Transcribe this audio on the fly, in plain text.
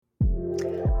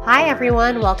Hi,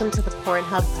 everyone. Welcome to the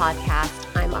Pornhub podcast.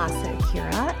 I'm Asa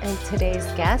Akira, and today's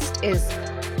guest is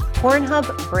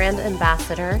Pornhub brand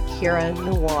ambassador Kira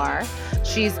Noir.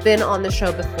 She's been on the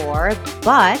show before,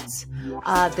 but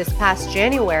this past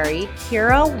January,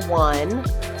 Kira won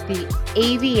the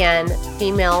AVN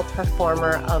Female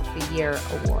Performer of the Year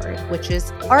award, which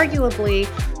is arguably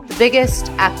the biggest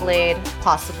accolade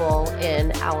possible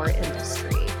in our industry.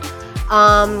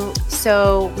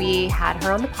 So we had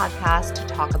her on the podcast to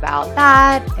talk about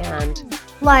that and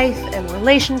life and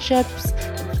relationships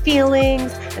and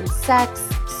feelings and sex.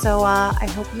 So I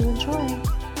hope you enjoy.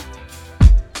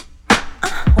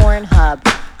 Pornhub.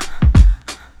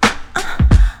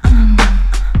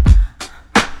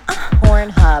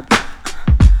 Pornhub.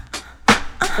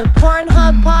 The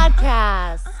Pornhub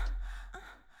podcast.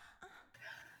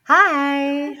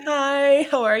 Hi. Hi,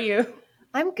 how are you?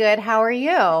 I'm good. How are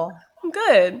you? I'm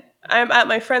good. I'm at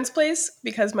my friend's place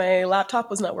because my laptop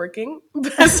was not working.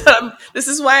 This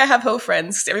is why I have Ho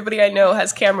friends. Everybody I know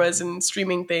has cameras and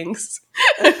streaming things.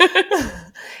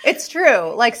 It's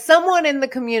true. Like someone in the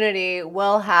community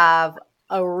will have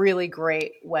a really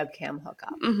great webcam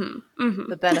hookup.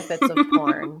 The benefits of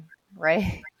porn,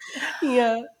 right?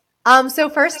 Yeah. So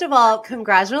first of all,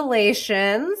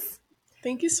 congratulations.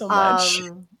 Thank you so much.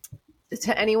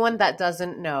 To anyone that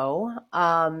doesn't know,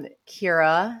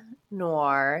 Kira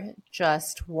Noir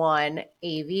just won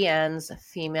AVN's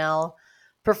Female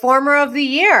Performer of the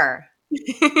Year,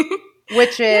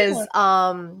 which is,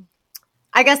 I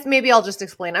guess maybe I'll just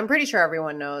explain. I'm pretty sure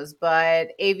everyone knows, but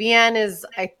AVN is,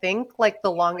 I think, like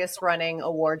the longest running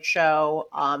award show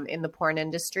in the porn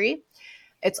industry.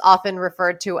 It's often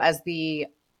referred to as the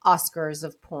Oscars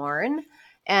of porn.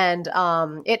 And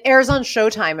it airs on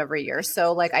Showtime every year.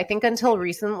 So, like, I think until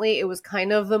recently, it was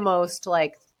kind of the most,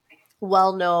 like,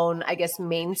 well-known, I guess,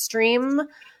 mainstream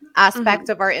aspect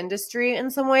of our industry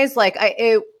in some ways. Like,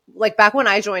 back when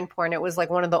I joined porn, it was, like,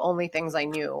 one of the only things I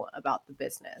knew about the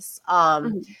business.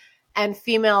 And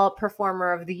Female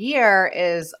Performer of the Year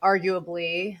is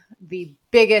arguably the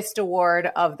biggest award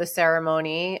of the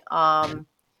ceremony.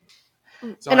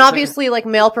 And obviously, like,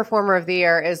 Male Performer of the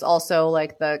Year is also,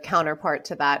 like, the counterpart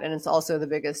to that, and it's also the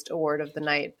biggest award of the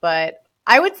night. But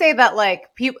I would say that, like,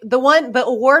 the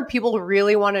award people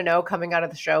really want to know coming out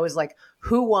of the show is, like,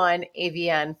 who won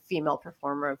AVN Female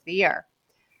Performer of the Year?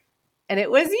 And it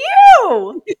was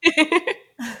you!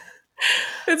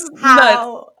 It's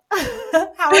nuts.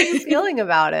 How are you feeling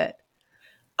about it?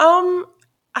 I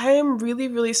am really,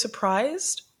 really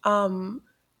surprised.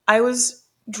 I was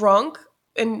drunk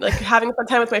and like having a fun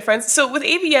time with my friends. So with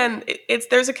AVN,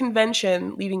 there's a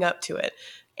convention leading up to it,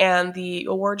 and the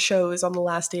award show is on the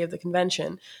last day of the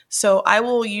convention. So I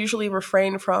will usually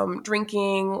refrain from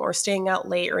drinking or staying out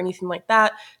late or anything like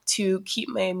that to keep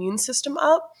my immune system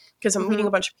up, because I'm meeting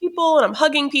a bunch of people and I'm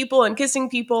hugging people and kissing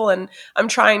people, and I'm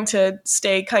trying to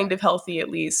stay kind of healthy at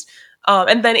least.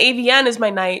 And then AVN is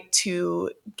my night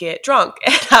to get drunk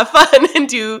and have fun and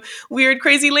do weird,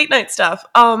 crazy late night stuff.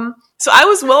 So I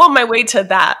was well on my way to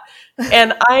that.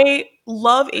 And I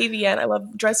love AVN. I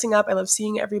love dressing up. I love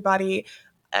seeing everybody.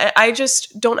 I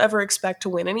just don't ever expect to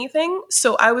win anything.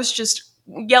 So I was just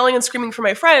yelling and screaming for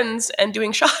my friends and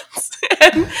doing shots.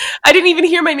 And I didn't even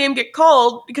hear my name get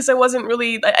called because I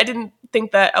didn't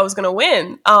think that I was going to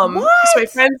win. So my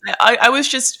friends,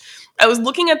 I was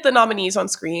looking at the nominees on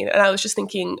screen, and I was just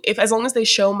thinking, as long as they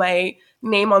show my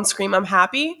name on screen, I'm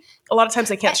happy. A lot of times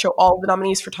they can't show all the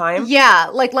nominees for time. Yeah,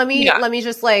 like let me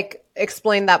just like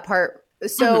explain that part.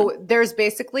 So there's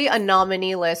basically a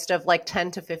nominee list of like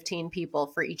 10 to 15 people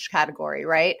for each category,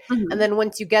 right? And then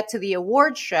once you get to the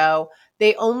award show,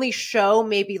 they only show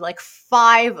maybe like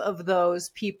 5 of those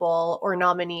people or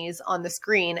nominees on the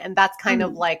screen, and that's kind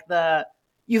of like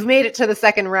you've made it to the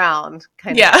second round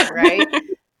kind of thing, right?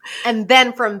 And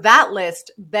then from that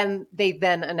list, then they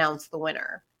announce the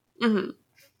winner.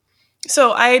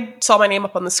 So I saw my name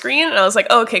up on the screen, and I was like,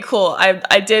 oh, okay, cool.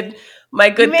 I did my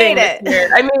good thing.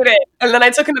 I made it. And then I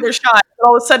took another shot, and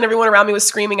all of a sudden everyone around me was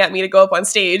screaming at me to go up on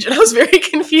stage, and I was very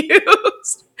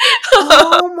confused.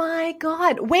 Oh my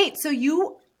God. Wait, so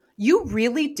you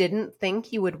really didn't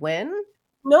think you would win?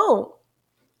 No.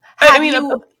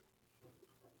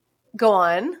 Go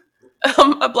on.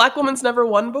 A Black woman's never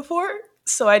won before,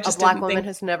 so I just A Black woman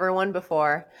has never won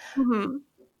before.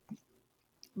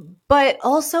 But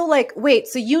also, like, wait,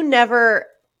 so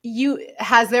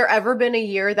has there ever been a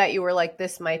year that you were like,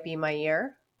 this might be my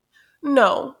year?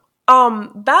 No.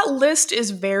 That list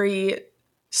is very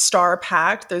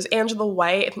star-packed. There's Angela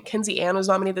White. I think Kenzie Ann was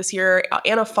nominated this year.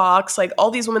 Anna Fox. Like,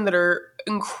 all these women that are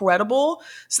incredible.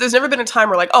 So there's never been a time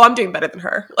where like, oh, I'm doing better than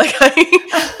her. Like,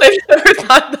 I've never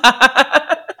thought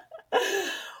that.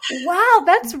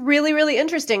 That's really, really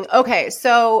interesting. Okay,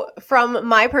 so from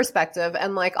my perspective,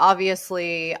 and like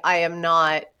obviously I'm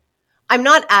not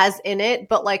as in it,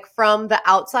 but like from the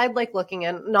outside, like looking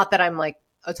in, not that I'm like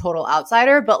a total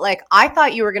outsider, but like I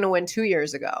thought you were going to win 2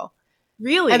 years ago. And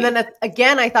Really? then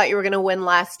again, I thought you were going to win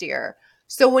last year.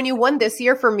 So when you won this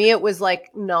year, for me, it was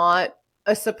like not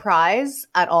a surprise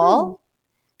at Hmm. all.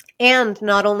 And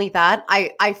not only that,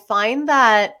 I find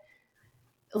that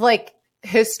like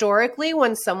historically,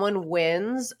 when someone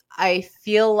wins, I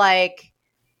feel like,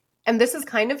 and this is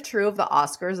kind of true of the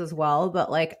Oscars as well,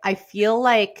 but like I feel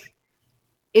like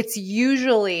it's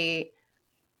usually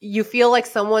you feel like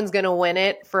someone's going to win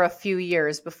it for a few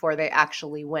years before they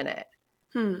actually win it,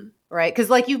 Hmm. right? Because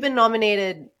like you've been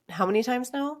nominated how many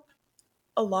times now?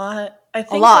 A lot. I A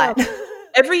think lot.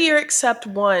 every year except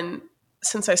one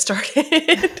since I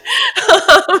started,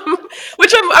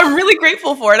 which I'm really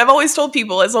grateful for. And I've always told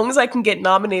people, as long as I can get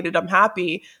nominated, I'm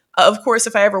happy. Of course,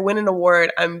 if I ever win an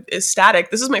award, I'm ecstatic.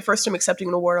 This is my first time accepting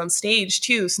an award on stage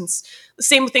too, since the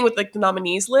same thing with like the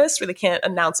nominees list, where they can't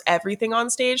announce everything on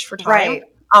stage for time. Right.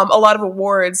 A lot of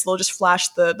awards, they'll just flash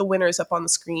the winners up on the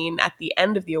screen at the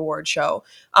end of the award show.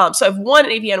 So I've won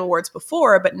AVN awards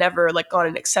before, but never like gone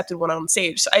and accepted one on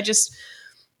stage. So I just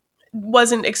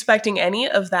wasn't expecting any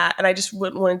of that, and I just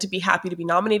wanted to be happy to be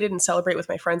nominated and celebrate with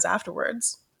my friends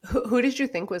afterwards. Who did you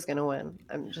think was going to win?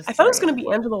 I'm just I thought it was curious. going to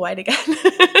be Angela White again.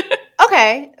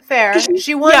 Okay, 'Cause fair.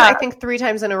 She won, yeah. I think, 3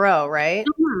 times in a row, right?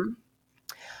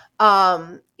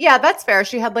 Mhm. Yeah, that's fair.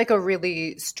 She had like a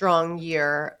really strong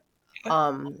year,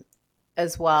 um,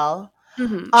 as well. She's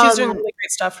doing really Um,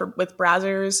 great stuff with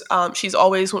Brazzers. She's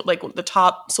always like the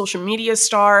top social media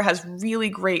star, has really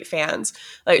great fans.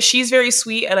 Like she's very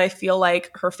sweet, and I feel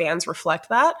like her fans reflect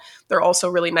that. They're also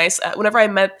really nice. Whenever I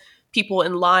met people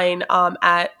in line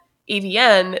at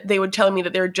AVN, they would tell me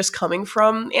that they're just coming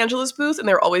from Angela's booth, and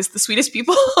they're always the sweetest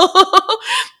people.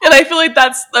 And I feel like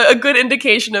that's a good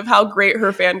indication of how great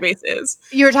her fan base is.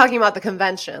 you were talking about the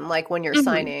convention, like when you're Hmm.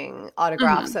 signing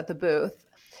autographs Hmm. at the booth.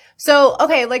 So,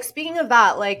 okay, like speaking of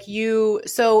that, like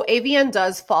so AVN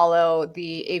does follow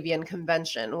the AVN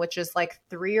convention, which is like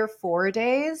 3 or 4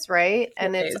 days, right?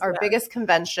 And it's Days, our yeah. biggest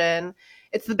convention.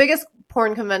 It's the biggest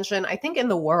porn convention, I think, in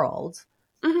the world.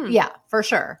 Hmm. Yeah, for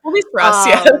sure. At least for us,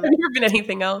 yeah. Um, Never been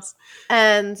anything else.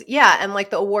 and yeah, and like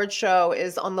the award show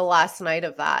is on the last night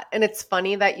of that. And it's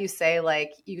funny that you say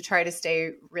like you try to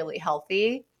stay really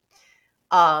healthy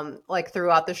like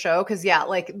throughout the show, because yeah,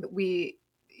 like we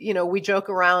joke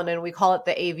around and we call it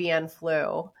the AVN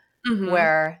flu, Hmm.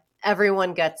 where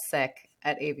everyone gets sick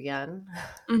at AVN.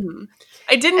 Hmm.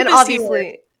 I didn't And this year.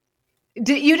 obviously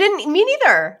you didn't, me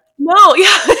neither. No,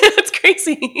 yeah, it's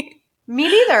crazy. Me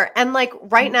neither. And like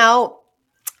right now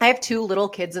I have 2 little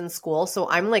kids in school, so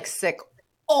I'm like sick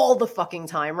all the fucking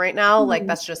time right now. Like Mhm.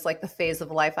 that's just like the phase of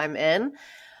life I'm in.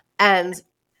 And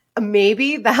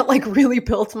maybe that like really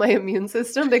built my immune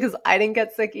system because I didn't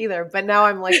get sick either. But now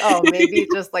I'm like, oh, maybe it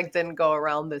just like didn't go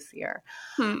around this year.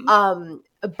 Hmm.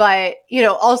 But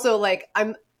also like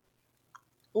I'm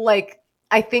like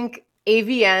I think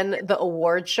AVN, the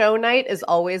award show night, is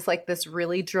always like this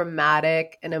really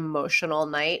dramatic and emotional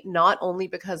night, not only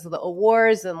because of the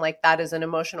awards and like that is an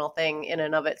emotional thing in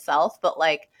and of itself, but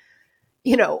like,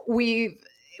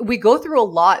 we go through a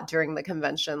lot during the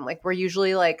convention. Like we're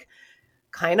usually like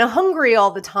kind of hungry all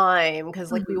the time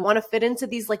because like we Mhm. want to fit into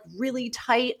these like really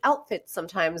tight outfits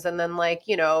sometimes, and then like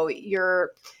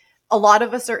you're a lot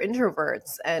of us are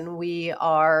introverts and we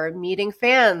are meeting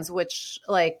fans, which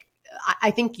like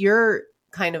I think you're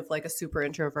kind of like a super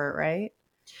introvert, right?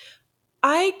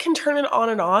 I can turn it on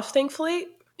and off, thankfully.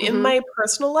 In Mm-hmm. my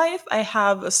personal life, I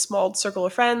have a small circle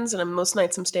of friends, and most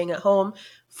nights I'm staying at home.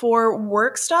 For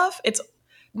work stuff, it's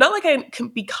not like I can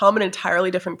become an entirely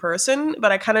different person,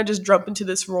 but I kind of just jump into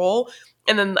this role,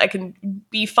 and then I can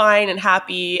be fine and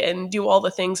happy and do all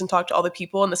the things and talk to all the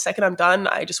people. And the second I'm done,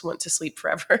 I just want to sleep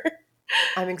forever.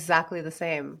 I'm exactly the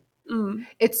same. Mm.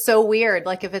 It's so weird.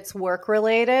 Like if it's work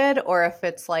related or if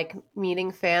it's like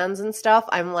meeting fans and stuff,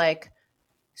 I'm like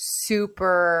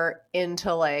super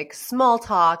into like small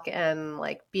talk and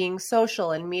like being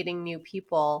social and meeting new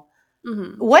people.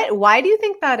 Hmm. Why do you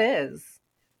think that is?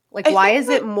 Like I why think is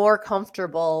that. it more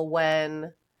comfortable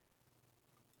when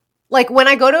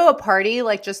I go to a party,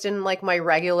 like just in like my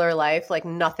regular life, like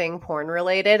nothing porn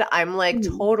related, I'm like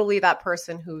Mhm. totally that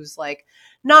person who's like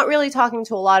not really talking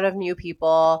to a lot of new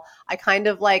people. I kind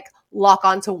of like lock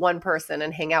onto one person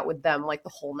and hang out with them like the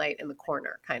whole night in the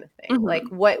corner kind of thing. Like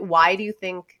Mhm. why do you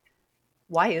think,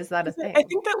 why is that a I thing?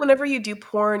 think that whenever you do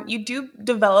porn, you do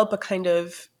develop a kind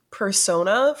of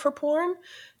persona for porn.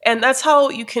 And that's how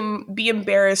you can be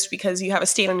embarrassed because you have a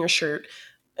stain on your shirt.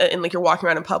 and like you're walking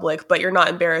around in public, but you're not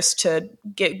embarrassed to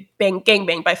get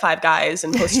gangbanged by 5 guys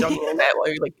and posted on the internet while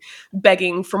you're like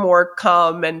begging for more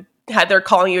cum and they're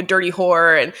calling you a dirty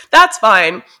whore, and that's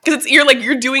fine because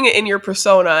you're doing it in your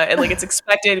persona and like it's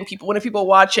expected, and when people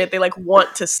watch it, they like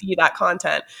want to see that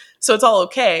content, so it's all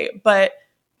okay. But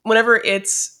whenever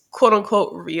it's quote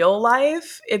unquote real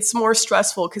life, it's more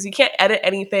stressful because you can't edit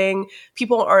anything.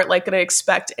 People aren't like going to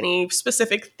expect any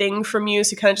specific thing from you,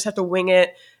 so you kind of just have to wing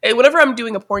it. And whenever I'm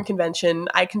doing a porn convention,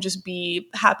 I can just be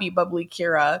happy, bubbly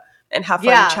Kira and have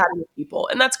fun chatting with people,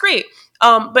 and that's great.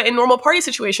 But in normal party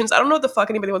situations, I don't know what the fuck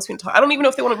anybody wants me to talk. I don't even know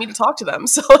if they want me to talk to them.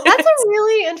 So that's a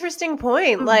really interesting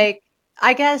point. Mm-hmm. Like,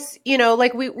 I guess,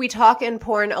 like we talk in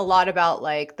porn a lot about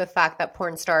like the fact that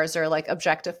porn stars are like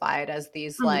objectified as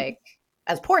these Mm-hmm. like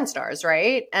as porn stars,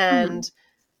 right? And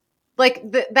like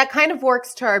that kind of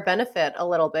works to our benefit a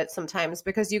little bit sometimes,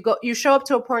 because you show up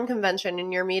to a porn convention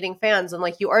and you're meeting fans, and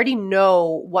like you already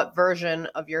know what version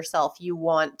of yourself you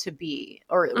want to be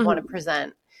or want to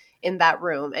present in that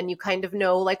room, and you kind of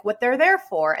know like what they're there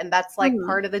for, and that's like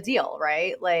part of the deal,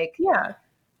 right? Like, yeah,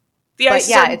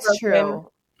 it's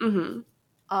true.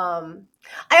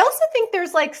 I also think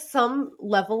there's like some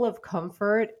level of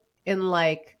comfort in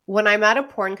like when I'm at a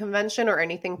porn convention or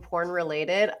anything porn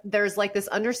related, there's like this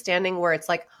understanding where it's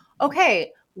like,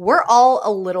 okay, we're all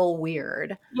a little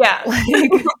weird. Yeah.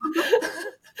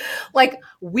 Like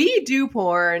we do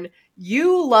porn.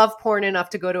 You love porn enough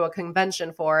to go to a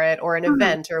convention for it or an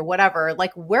event or whatever.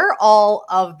 Like we're all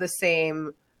of the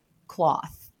same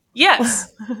cloth.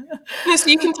 Yes. So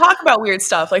you can talk about weird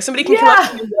stuff. Like somebody can come up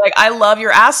to you and be like, I love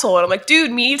your asshole. And I'm like,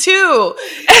 dude, me too.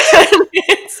 And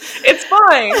it's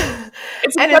fine.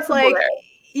 It's like,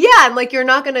 yeah, and like you're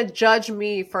not going to judge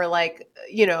me for like,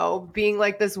 being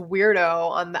like this weirdo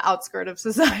on the outskirt of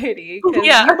society.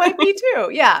 Yeah. You might be too.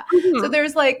 Yeah. So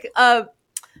there's like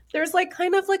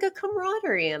kind of like a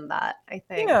camaraderie in that, I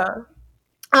think. Yeah.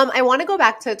 I want to go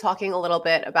back to talking a little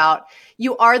bit about,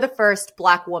 you are the first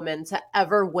Black woman to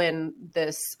ever win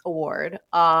this award.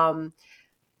 I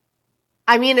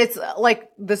mean, it's like,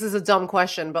 this is a dumb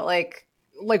question, but like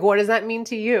what does that mean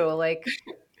to you? Like,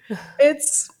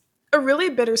 it's a really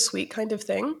bittersweet kind of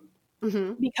thing,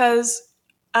 because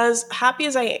as happy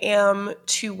as I am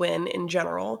to win in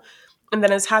general, and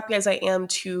then as happy as I am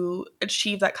to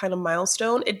achieve that kind of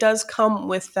milestone, it does come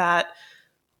with that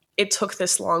it took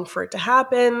this long for it to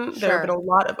happen. There have been a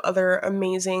lot of other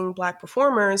amazing Black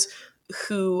performers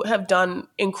who have done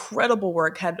incredible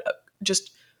work, had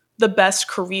just the best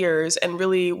careers, and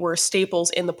really were staples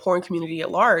in the porn community at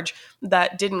large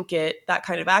that didn't get that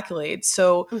kind of accolade.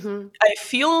 So I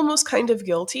feel almost kind of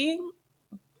guilty.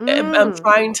 I'm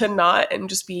trying to not and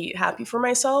just be happy for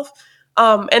myself.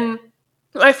 And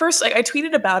I first, I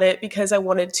tweeted about it because I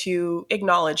wanted to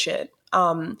acknowledge it.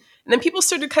 And then people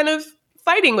started kind of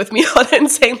fighting with me on it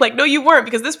and saying like, no, you weren't,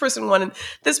 because this person won and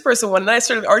this person won. And then I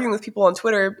started arguing with people on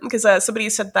Twitter because somebody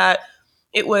said that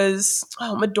it was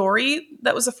Midori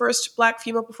that was the first Black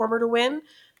female performer to win.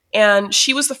 And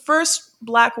she was the first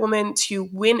Black woman to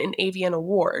win an AVN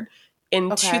award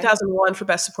in 2001 for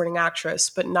Best Supporting Actress,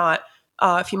 but not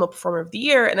Female Performer of the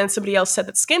Year. And then somebody else said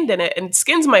that Skin did it, and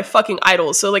Skin's my fucking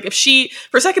idol. So like if she,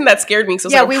 for a second that scared me.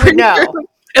 So we would know.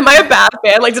 Am I a bad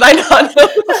fan? Like, did I not know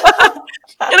that?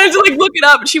 And I had to like look it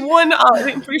up. She won.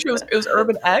 I'm pretty sure it was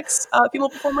Urban X Female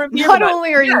Performer of the Year. Not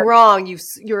only are you wrong,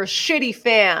 you're a shitty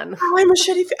fan. Oh, I'm a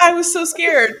shitty fan. I was so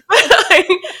scared.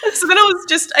 So then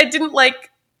I didn't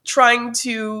like trying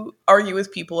to argue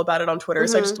with people about it on Twitter.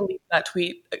 So I just deleted that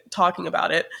tweet talking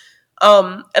about it.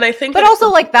 And I think, but also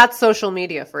like that's social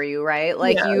media for you, right?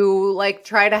 Like you like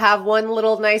try to have one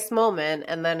little nice moment,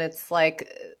 and then it's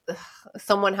like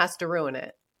someone has to ruin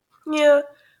it. Yeah,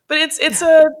 but it's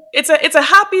a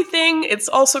happy thing. It's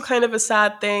also kind of a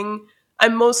sad thing.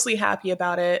 I'm mostly happy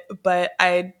about it, but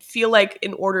I feel like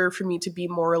in order for me to be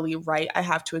morally right, I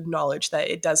have to acknowledge that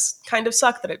it does kind of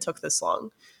suck that it took this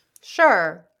long.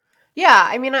 Sure. Yeah,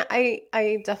 I mean,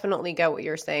 I definitely get what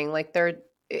you're saying. Like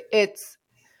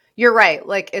you're right.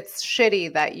 Like it's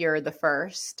shitty that you're the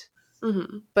first,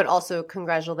 but also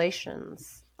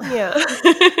congratulations. Yeah.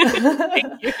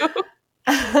 Thank you.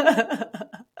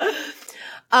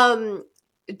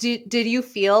 Did you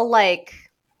feel like,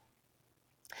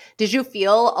 did you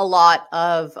feel a lot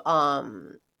of,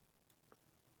 I'm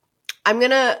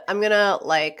gonna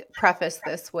like preface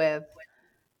this with,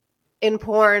 in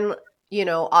porn,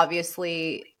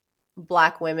 obviously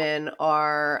Black women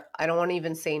are, I don't want to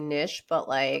even say niche, but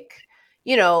like,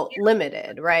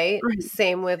 limited, right?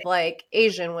 Same with like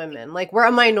Asian women, like we're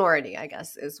a minority, I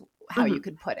guess is how you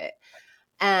could put it.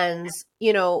 And,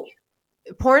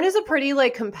 porn is a pretty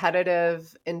like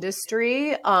competitive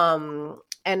industry.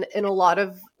 And in a lot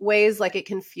of ways, like it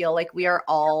can feel like we are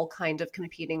all kind of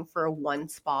competing for one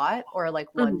spot or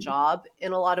like one Mhm. job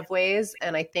in a lot of ways.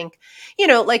 And I think,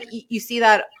 like you see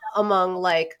that among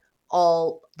like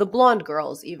all the blonde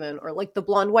girls, even, or like the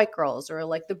blonde white girls, or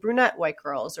like the brunette white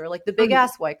girls, or like the big Mhm.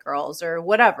 ass white girls, or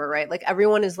whatever, right? Like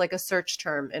everyone is like a search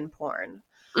term in porn.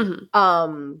 Mhm.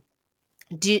 Um,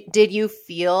 did you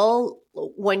feel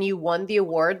when you won the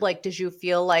award, like, did you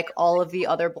feel like all of the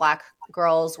other Black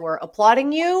girls were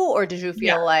applauding you, or did you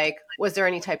Yeah. feel like, was there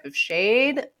any type of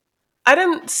shade? I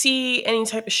didn't see any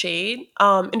type of shade.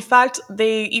 In fact,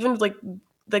 they even like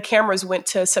the cameras went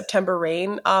to September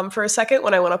Rain for a second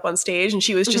when I went up on stage, and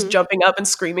she was just Hmm. jumping up and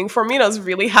screaming for me, and I was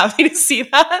really happy to see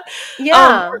that. Um,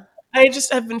 Yeah. I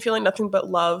just have been feeling nothing but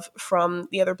love from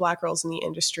the other Black girls in the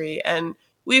industry, and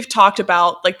we've talked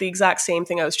about like the exact same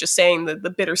thing I was just saying, the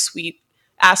bittersweet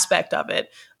aspect of it.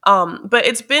 But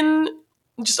it's been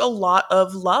just a lot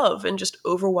of love and just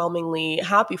overwhelmingly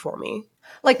happy for me.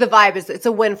 Like the vibe is, it's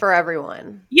a win for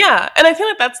everyone. Yeah, and I feel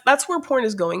like that's where porn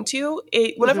is going to.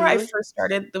 Whenever I Hmm. first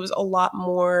started, there was a lot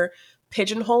more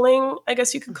pigeonholing, I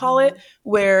guess you could call it, Hmm.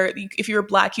 where if you were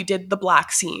Black, you did the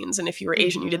Black scenes, and if you were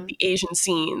Asian, you did Hmm. the Asian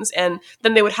scenes, and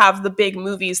then they would have the big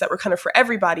movies that were kind of for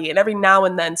everybody, and every now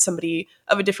and then somebody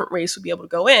of a different race would be able to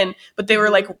go in, but they were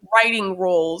like Hmm. writing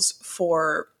roles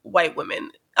for white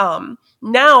women.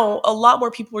 Now, a lot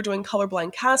more people are doing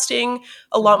colorblind casting.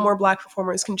 A lot more Hmm. Black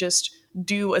performers can just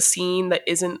do a scene that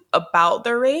isn't about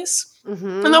their race. And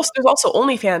Hmm. also, there's also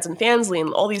OnlyFans and Fansly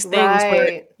and all these things where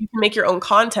Right. you can make your own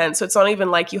content. So it's not even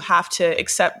like you have to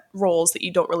accept roles that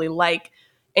you don't really like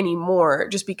anymore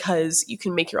just because you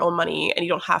can make your own money and you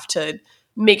don't have to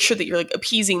make sure that you're like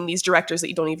appeasing these directors that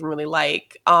you don't even really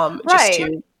like just Right.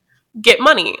 to get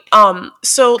money.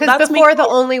 So Because that's making before, the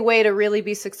only way to really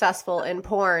be successful in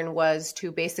porn was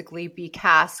to basically be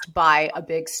cast by a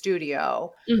big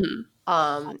studio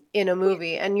Mhm. in a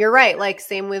movie. And you're right, like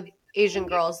same with Asian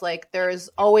girls, like there's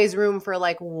always room for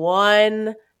like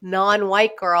one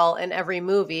non-white girl in every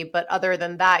movie, but other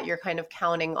than that, you're kind of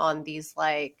counting on these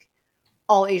like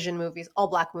all Asian movies, all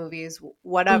Black movies, Mhm.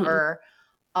 whatever.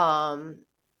 Um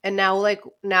and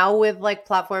now with like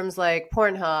platforms like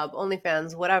Pornhub,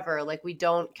 OnlyFans, whatever, like we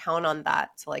don't count on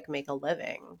that to like make a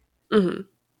living. Mhm.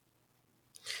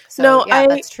 So No, yeah,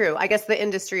 that's true. I guess the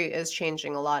industry is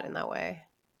changing a lot in that way.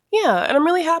 yeah, and I'm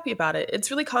really happy about it.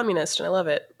 It's really communist, and I love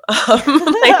it.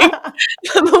 Like,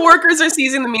 the workers are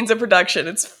seizing the means of production.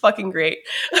 It's fucking great.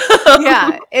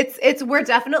 Yeah, it's we're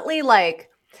definitely like,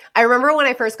 I remember when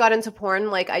I first got into porn,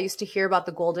 like I used to hear about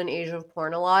the golden age of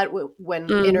porn a lot when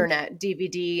Mm, internet,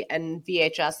 DVD, and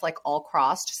VHS like all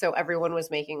crossed, so everyone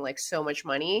was making like so much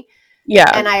money.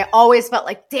 yeah, And I always felt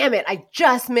like, damn it, I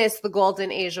just missed the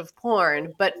golden age of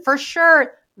porn. But for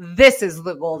sure, this is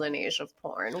the golden age of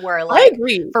porn, where I like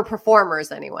agree. for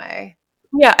performers anyway.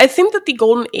 Yeah, I think that the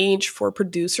golden age for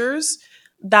producers,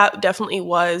 that definitely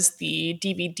was the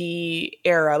DVD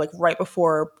era, like right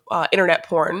before internet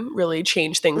porn really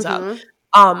changed things up.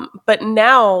 Hmm. But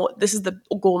now this is the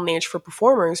golden age for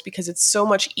performers because it's so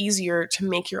much easier to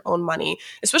make your own money,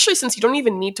 especially since you don't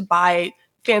even need to buy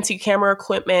fancy camera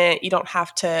equipment. You don't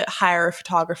have to hire a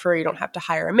photographer. You don't have to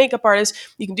hire a makeup artist.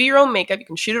 You can do your own makeup. You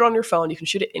can shoot it on your phone. You can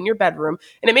shoot it in your bedroom.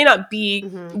 And it may not be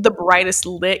Hmm. the brightest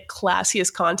lit,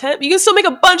 classiest content, but you can still make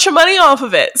a bunch of money off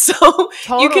of it. So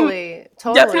you can Totally,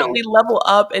 definitely totally. level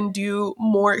up and do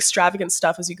more extravagant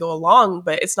stuff as you go along,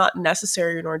 but it's not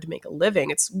necessary in order to make a living.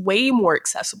 It's way more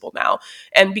accessible now.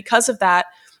 And because of that,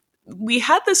 we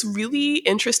had this really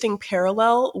interesting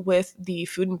parallel with the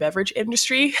food and beverage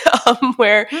industry,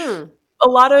 where Hmm. a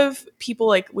lot of people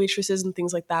like waitresses and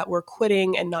things like that were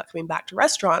quitting and not coming back to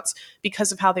restaurants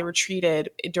because of how they were treated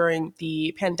during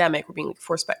the pandemic. Were being like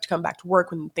forced back to come back to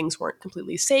work when things weren't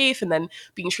completely safe, and then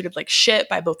being treated like shit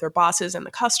by both their bosses and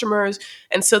the customers.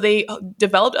 And so they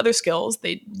developed other skills.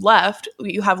 They left.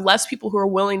 You have less people who are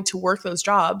willing to work those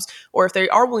jobs, or if they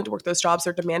are willing to work those jobs,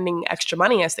 they're demanding extra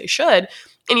money as they should.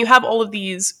 And you have all of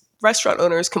these restaurant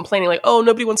owners complaining like, oh,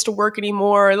 nobody wants to work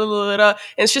anymore, blah, blah, blah, blah.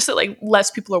 And it's just that like less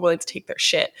people are willing to take their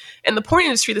shit. And the porn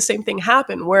industry, the same thing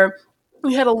happened where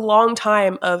we had a long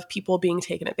time of people being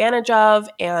taken advantage of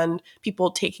and people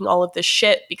taking all of this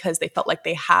shit because they felt like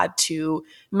they had to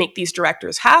make these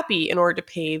directors happy in order to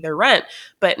pay their rent.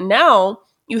 But now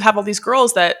you have all these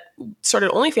girls that started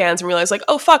OnlyFans and realized like,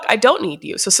 oh fuck, I don't need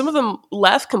you. So some of them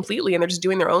left completely and they're just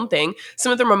doing their own thing.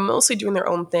 Some of them are mostly doing their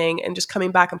own thing and just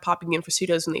coming back and popping in for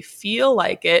pseudos when they feel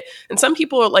like it. And some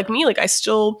people are like me, like I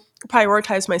still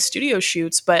prioritize my studio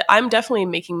shoots, but I'm definitely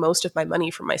making most of my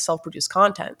money from my self-produced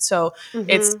content. So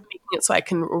it's Mm-hmm. making it so I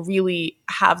can really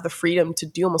have the freedom to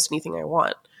do almost anything I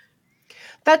want.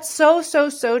 That's so, so,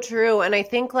 so true. And I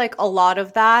think like a lot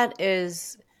of that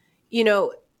is, you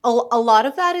know, a lot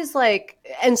of that is like,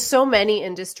 and so many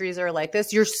industries are like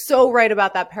this. You're so right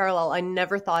about that parallel. I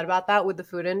never thought about that with the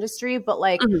food industry, but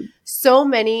like Mhm. so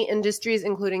many industries,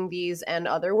 including these and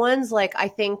other ones, like I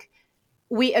think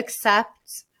we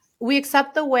accept we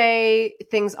accept the way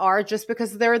things are just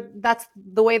because that's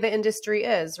the way the industry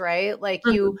is, right? Like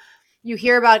Mhm. you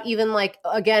hear about, even like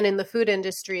again in the food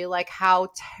industry, like how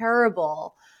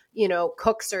terrible,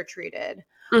 cooks are treated.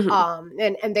 Mhm.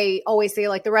 And they always say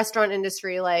like the restaurant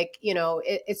industry, like,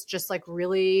 it's just like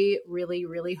really, really,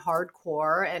 really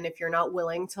hardcore. And if you're not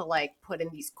willing to like put in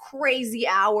these crazy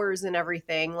hours and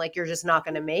everything, like you're just not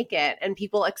going to make it. And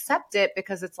people accept it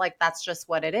because it's like, that's just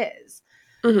what it is.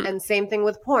 Mhm. And same thing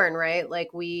with porn, right?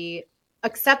 Like we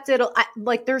accepted,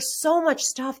 like there's so much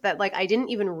stuff that like I didn't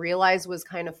even realize was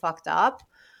kind of fucked up.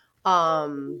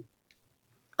 Um,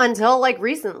 until like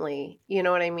recently, you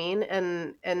know what I mean?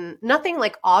 And nothing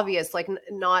like obvious, like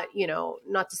not,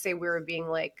 not to say we were being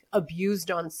like abused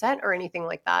on set or anything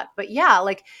like that, but yeah,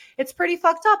 like it's pretty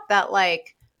fucked up that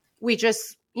like we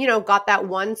just, got that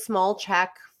one small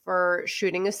check for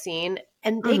shooting a scene,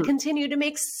 and they Mhm. continue to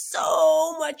make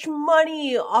so much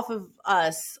money off of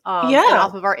us, and Yeah.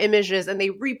 off of our images, and they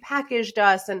repackaged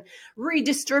us and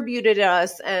redistributed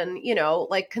us, and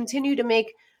like continue to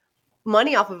make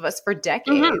money off of us for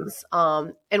Mhm. decades.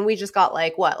 And we just got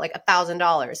like what, like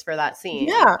 $1,000 for that scene,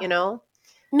 Yeah.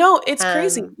 No, it's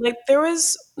crazy. And Like there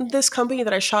was this company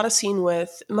that I shot a scene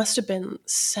with, it must have been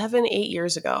 7, 8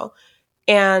 years ago.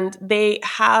 And they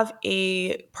have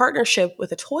a partnership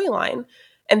with a toy line.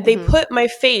 And they mm-hmm, put my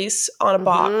face on a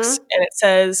box mm-hmm, and it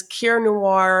says Kier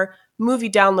Noir movie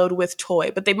download with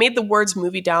toy. But they made the words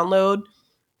movie download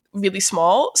really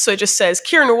small. So it just says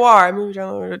Kier Noir movie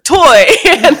download with toy.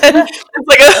 And then it's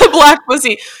like a black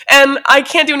pussy. And I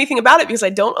can't do anything about it because I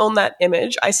don't own that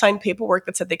image. I signed paperwork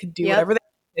that said they could do whatever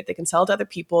yep, they can sell it to other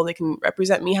people. They can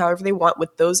represent me however they want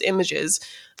with those images.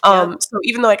 yep, So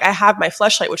even though like I have my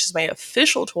fleshlight, which is my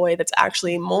official toy that's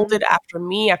actually mm-hmm. molded after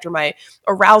me, after my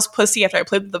aroused pussy, after I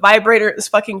played with the vibrator, it's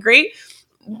fucking great.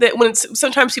 That when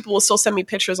sometimes people will still send me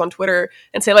pictures on Twitter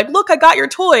and say like, "Look, I got your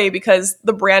toy," because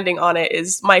the branding on it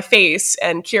is my face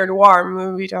and Kier Noir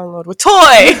movie download with toy.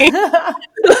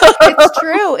 It's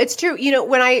true. It's true.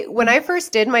 When I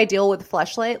first did my deal with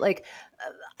Fleshlight, like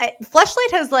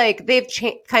Fleshlight has like they've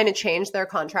kind of changed their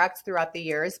contracts throughout the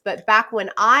years, but back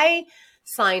when I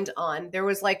signed on, there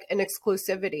was like an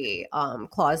exclusivity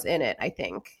clause in it, I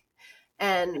think.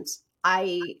 And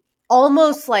I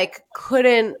almost like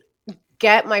couldn't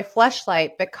get my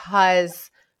Fleshlight because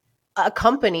a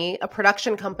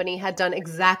production company had done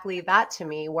exactly that to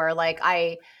me, where like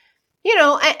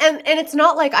and it's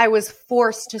not like I was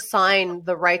forced to sign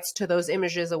the rights to those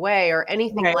images away or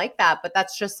anything Right. like that, but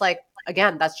that's just like,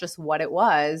 again, that's just what it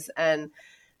was. And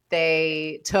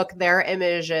they took their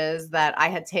images that I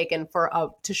had taken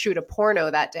to shoot a porno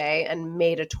that day and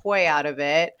made a toy out of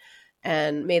it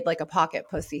and made like a pocket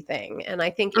pussy thing. And I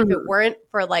think if it Mhm. weren't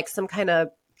for like some kind of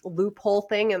loophole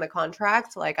thing in the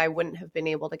contract, like I wouldn't have been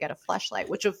able to get a fleshlight,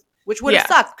 which would have Yeah.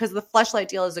 sucked because the fleshlight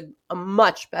deal is a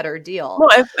much better deal No,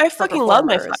 I for fucking love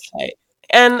my performers. flashlight.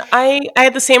 And I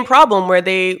had the same problem where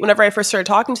whenever I first started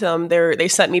talking to them, they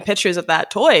sent me pictures of that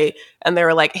toy and they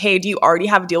were like, "Hey, do you already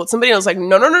have a deal with somebody?" And I was like,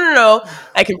 "No, no, no, no, no.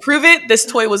 I can prove it. This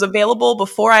toy was available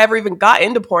before I ever even got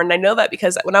into porn. And I know that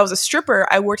because when I was a stripper,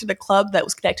 I worked at a club that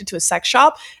was connected to a sex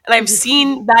shop, and I've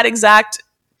seen that exact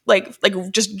like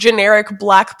just generic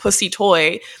black pussy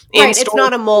toy in Right. It's stores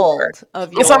not a before. mold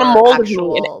of It's not a your mold of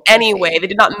me in actual any way. pussy. They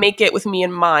did not make it with me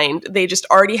in mind. They just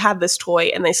already had this toy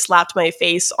and they slapped my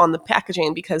face on the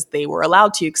packaging because they were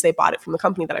allowed to because they bought it from the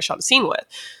company that I shot a scene with.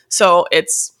 So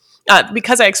it's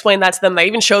because I explained that to them. I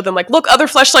even showed them like, look, other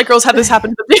Fleshlight girls had this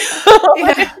happen to them.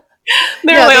 Yeah.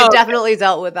 They were No, like, they've oh, definitely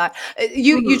dealt with that.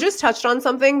 You mhm, just touched on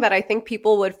something that I think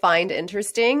people would find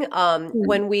interesting. mhm,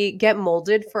 When we get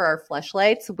molded for our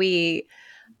fleshlights, we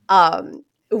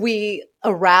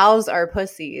arouse our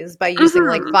pussies by using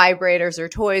like mhm. vibrators or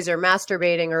toys or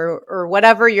masturbating or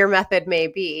whatever your method may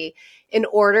be, in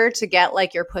order to get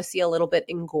like your pussy a little bit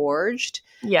engorged.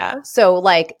 Yeah, So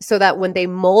that when they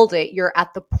mold it, you're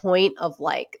at the point of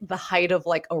like the height of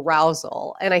like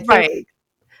arousal. And I think right.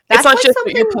 It's that's not like just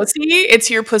your something. pussy; it's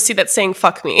your pussy that's saying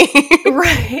 "fuck me."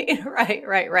 Right, right,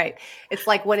 right, right. It's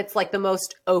like when it's like the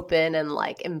most open and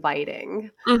like inviting,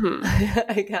 hmm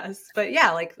I guess. But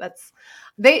yeah, like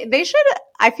they should,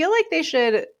 I feel like they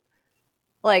should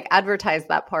like advertise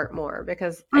that part more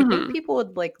because I think people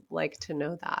would like to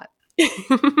know that.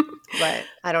 But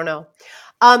I don't know.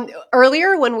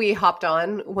 Earlier when we hopped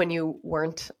on, when you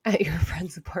weren't at your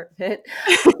friend's apartment,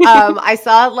 I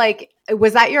saw like,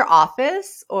 was that your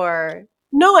office or?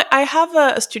 No, I have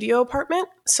a studio apartment,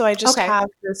 so I just Okay. have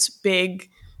this big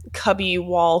cubby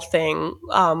wall thing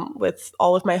with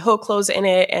all of my hoe clothes in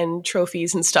it and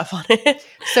trophies and stuff on it.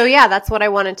 So yeah, that's what I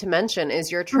wanted to mention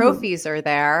is your Mhm. trophies are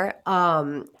there.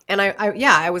 And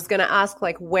I was going to ask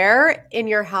like, where in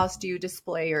your house do you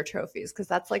display your trophies? Because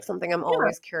that's like something I'm Yeah.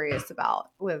 always curious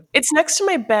about with. It's next to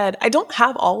my bed. I don't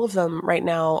have all of them right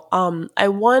now. I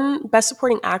won Best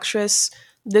Supporting Actress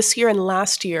this year and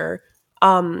last year,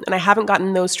 and I haven't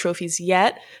gotten those trophies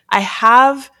yet. I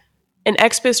have an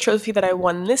XBiz trophy that I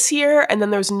won this year, and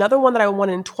then there's another one that I won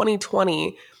in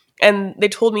 2020. And they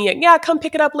told me, yeah, come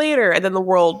pick it up later. And then the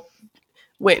world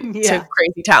went to Yeah.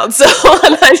 crazy town, so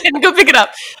I didn't go pick it up.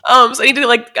 So I need to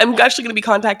I'm actually going to be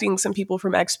contacting some people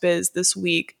from XBiz this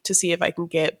week to see if I can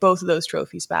get both of those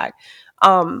trophies back.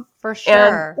 For And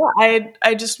sure. yeah,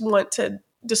 I just want to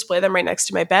display them right next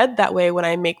to my bed. That way, when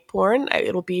I make porn,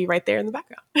 it'll be right there in the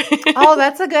background. Oh,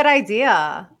 that's a good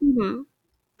idea. Mhm.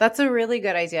 That's a really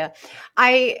good idea.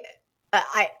 I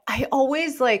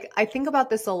always like I think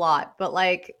about this a lot, but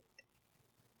like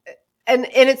and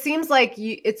it seems like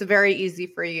it's very easy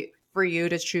for you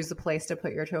to choose a place to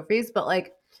put your trophies, but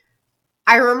like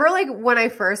I remember like when I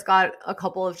first got a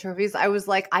couple of trophies, I was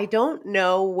like I don't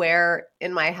know where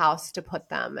in my house to put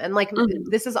them. And like Mhm.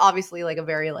 this is obviously like a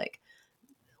very like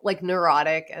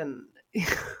neurotic and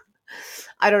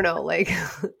I don't know, like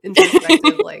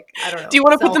introspective, like I don't Do know, you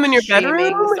want to put them in your bedroom?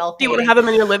 self-shaming, Do you want to self-hating. have them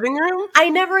in your living room? I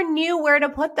never knew where to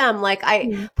put them. Like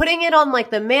Mhm. putting it on like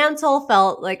the mantle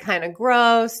felt like kind of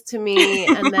gross to me.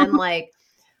 And then like,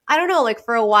 I don't know, like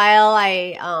for a while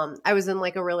I was in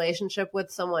like a relationship with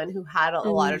someone who had a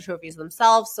lot of Mhm. trophies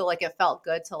themselves. So like it felt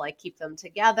good to like keep them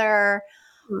together.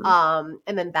 Mhm.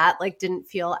 And then that like didn't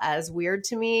feel as weird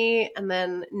to me. And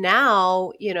then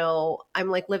now, I'm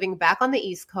like living back on the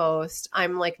East Coast.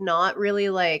 I'm like not really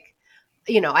like,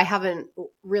 I haven't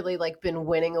really like been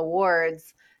winning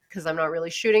awards because I'm not really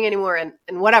shooting anymore and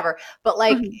whatever. But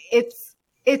like Mhm.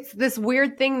 it's this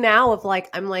weird thing now of like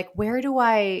I'm like, where do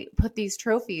I put these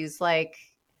trophies? Like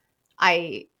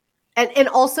I and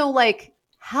also like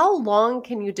how long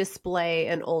can you display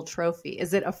an old trophy?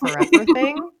 Is it a forever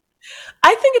thing?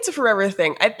 I think it's a forever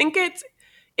thing. I think it's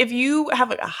if you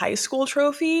have like a high school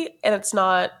trophy and it's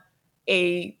not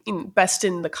a best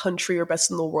in the country or best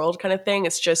in the world kind of thing,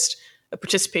 it's just a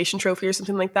participation trophy or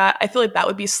something like that. I feel like that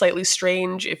would be slightly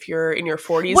strange if you're in your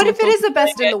 40s What and you're if it still is a displaying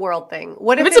best in it. the world thing?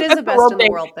 What If if it's it a is best a in the best world in the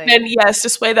thing, world then thing? yes,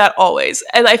 display that always.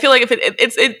 And I feel like if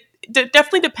it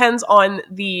definitely depends on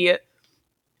the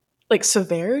like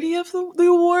severity of the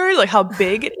award, like how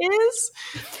big it is,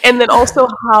 and then also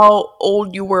how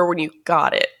old you were when you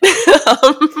got it.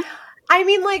 I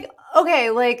mean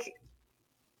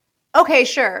okay,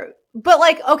 sure. But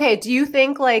like okay, do you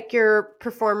think like your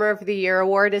performer of the year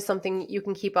award is something you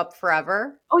can keep up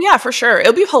forever? Oh yeah, for sure.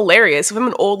 It'll be hilarious if I'm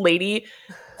an old lady.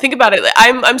 Think about it.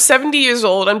 I'm 70 years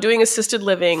old. I'm doing assisted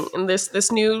living, and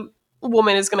this new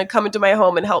woman is going to come into my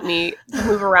home and help me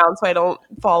move around so I don't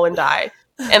fall and die.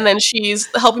 And then she's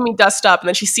helping me dust up, and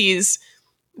then she sees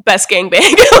best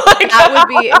gangbang. Like, That would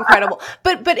be incredible.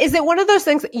 But is it one of those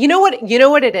things, you know what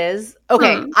it is?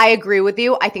 Okay, hmm, I agree with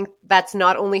you. I think that's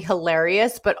not only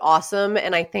hilarious but awesome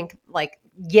and I think like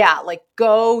yeah, like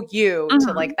go you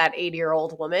to hmm. like that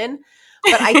 80-year-old woman.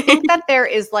 But I think that there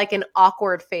is like an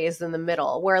awkward phase in the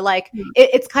middle where like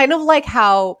it's kind of like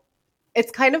how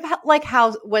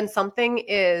when something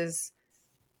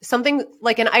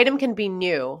like an item can be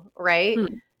new, right? Hmm.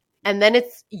 And then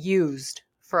it's used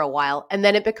for a while and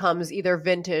then it becomes either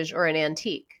vintage or an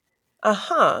antique.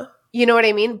 Uh-huh. You know what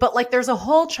I mean? But like there's a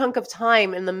whole chunk of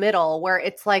time in the middle where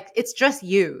it's like it's just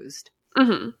used.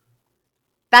 Hmm.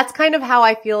 That's kind of how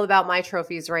I feel about my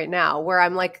trophies right now, where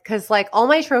I'm like, because like all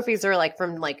my trophies are like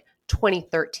from like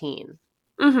 2013.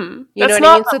 Hmm. You know That's what I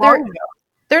not mean? that So long they're ago.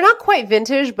 they're not quite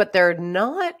vintage, but they're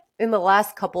not in the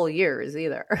last couple of years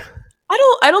either.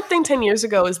 I don't think 10 years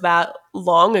ago is that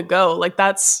long ago. Like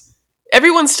that's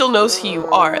everyone still knows who you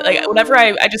are. Like whenever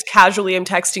I just casually am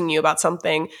texting you about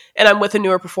something and I'm with a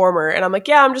newer performer and I'm like,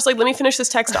 yeah, I'm just like, let me finish this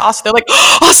text to Asa. They're like,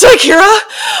 Asa Akira?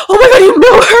 Oh my god, you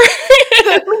know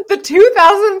her. The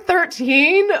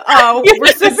 2013 Yes.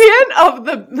 recipient of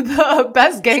the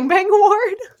Best Gangbang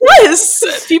Award?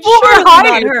 Yes. People are Surely not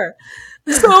hiding. her.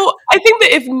 So I think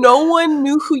that if no one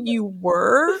knew who you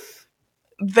were,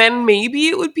 then maybe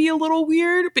it would be a little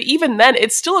weird. But even then,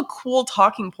 it's still a cool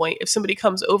talking point if somebody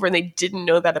comes over and they didn't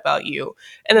know that about you.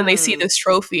 And then they see this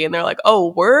trophy and they're like, oh,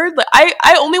 word? Like,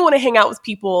 I only want to hang out with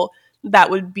people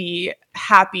that would be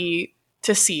happy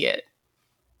to see it.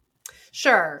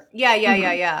 Sure.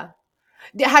 Yeah.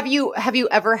 Have you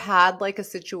ever had like a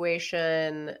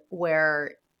situation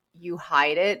where you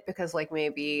hide it because like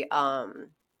maybe I don't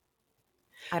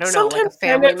know, like a Sometimes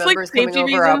family for like member's coming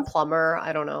safety over, a reasons. plumber,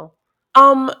 I don't know.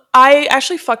 I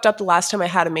actually fucked up the last time I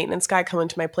had a maintenance guy come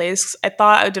into my place. I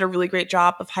thought I did a really great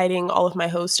job of hiding all of my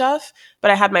hoe stuff, but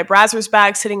I had my Brazzers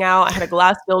bag sitting out. I had a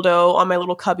glass dildo on my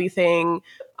little cubby thing.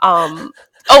 Oh,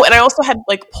 and I also had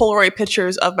like Polaroid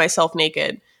pictures of myself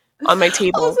naked on my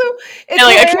table. Also, it's And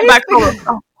like I came hilarious back home.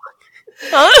 because,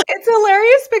 Huh? it's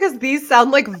hilarious because these sound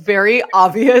like very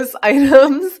obvious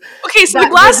items Okay, so the that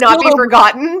would glass not be dildo,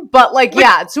 forgotten, but like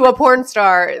yeah, to a porn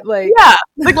star, like yeah,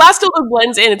 the glass dildo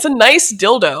blends in. It's a nice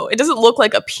dildo. It doesn't look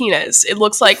like a penis. It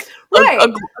looks like a right.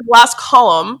 glass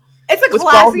column It's a with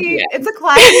balls at the classy, end. it's a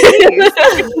classy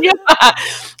piece. Yeah.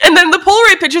 And then the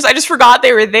Polaroid pictures, I just forgot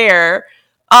they were there.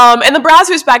 And the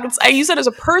Brazzers bag, I use that as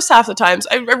a purse half the times.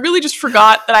 I really just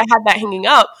forgot that I had that hanging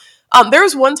up. There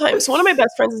was one time, so one of my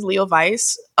best friends is Leo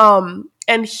Weiss,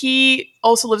 and he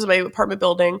also lives in my apartment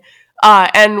building.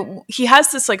 And he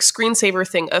has this like screensaver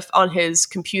thing on his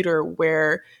computer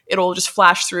where it'll just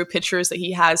flash through pictures that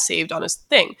he has saved on his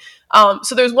thing.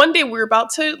 So there's one day we were about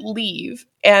to leave,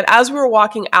 and as we were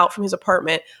walking out from his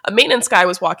apartment, a maintenance guy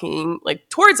was walking like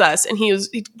towards us, and he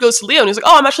goes to Leo and he's like,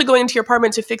 "Oh, I'm actually going into your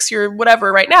apartment to fix your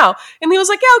whatever right now." And Leo was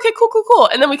like, "Yeah, okay, cool."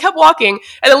 And then we kept walking,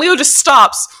 and then Leo just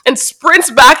stops and sprints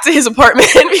back to his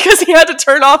apartment because he had to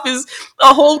turn off his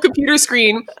whole computer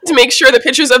screen to make sure the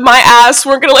pictures of my ass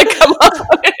weren't gonna like come up.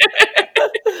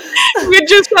 We had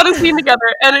just had a scene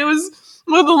together, and it was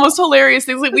one of the most hilarious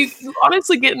things. Like, we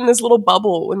honestly get in this little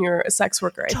bubble when you're a sex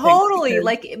worker, I think. Totally,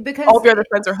 like because all of your other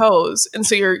friends are hoes, and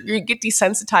so you get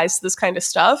desensitized to this kind of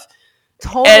stuff.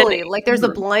 totally, like there's a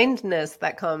blindness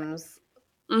that comes.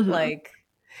 Like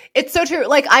it's so true.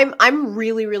 Like I'm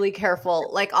really, really careful.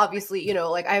 Like obviously, you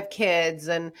know, like I have kids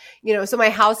and, you know, so my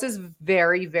house is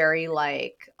very, very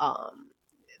like,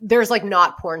 there's like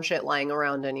not porn shit lying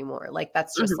around anymore. Like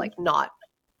that's just like not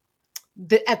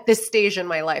at this stage in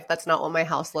my life, that's not what my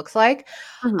house looks like.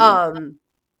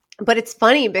 But it's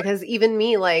funny because even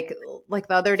me, like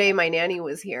the other day, my nanny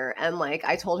was here and like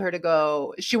I told her to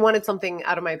go. She wanted something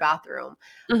out of my bathroom,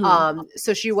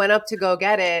 so she went up to go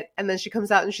get it, and then she comes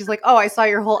out and she's like, "Oh, I saw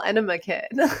your whole enema kit."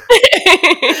 And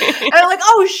I'm like,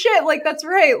 "Oh shit!" Like that's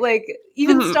right. Like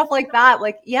even stuff like that.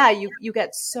 Like yeah, you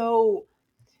get so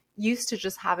used to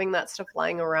just having that stuff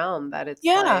lying around that it's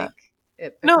like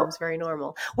it becomes very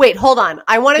normal. Wait, hold on.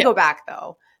 I want to go back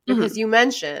though. Because you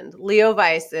mentioned Leo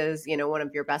Weiss is, you know, one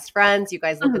of your best friends. You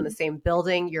guys live in the same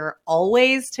building. You're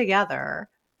always together.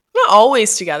 Not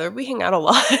always together. We hang out a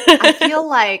lot. I feel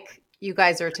like you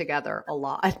guys are together a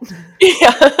lot.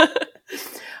 Yeah.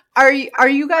 Are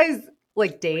you guys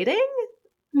like dating?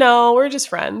 No, we're just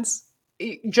friends.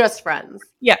 Just friends.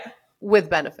 Yeah. With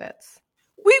benefits.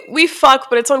 We fuck,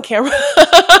 but it's on camera.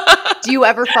 Do you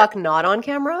ever fuck not on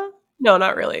camera? No,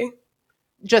 not really.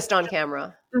 Just on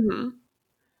camera.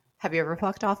 Have you ever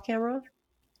fucked off camera?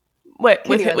 What,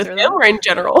 with him or in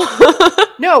general?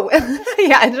 No.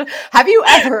 Yeah. Have you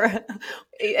ever?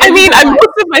 I mean,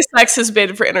 most of my sex has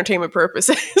been for entertainment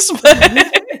purposes.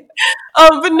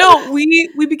 But no,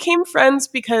 we became friends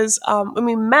because when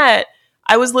we met,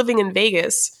 I was living in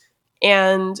Vegas,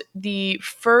 and the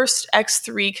first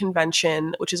X3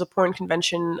 convention, which is a porn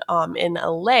convention in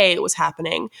LA, was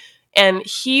happening. And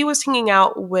he was hanging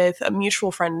out with a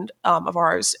mutual friend of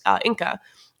ours, Inca.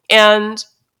 And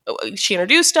she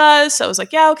introduced us. I was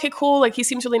like, yeah, okay, cool. Like, he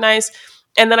seems really nice.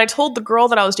 And then I told the girl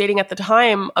that I was dating at the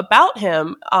time about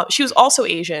him. She was also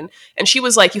Asian. And she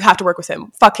was like, you have to work with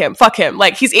him. Fuck him.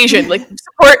 Like, he's Asian. Like,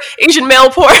 support Asian male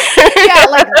porn. Yeah,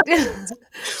 like,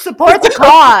 support the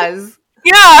cause.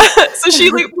 Yeah. So she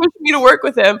like pushed me to work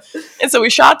with him. And so we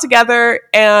shot together,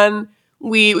 and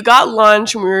we got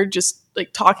lunch, and we were just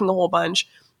like talking a whole bunch.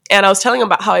 And I was telling him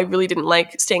about how I really didn't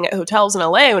like staying at hotels in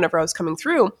LA whenever I was coming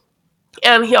through.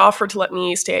 And he offered to let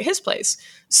me stay at his place.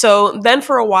 So then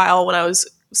for a while, when I was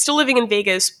still living in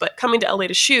Vegas, but coming to LA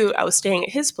to shoot, I was staying at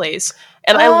his place.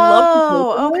 And I loved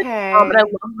the building. And I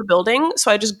loved the building.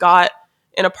 So I just got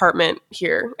an apartment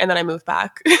here, and then I moved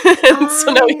back.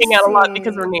 So now we hang out a lot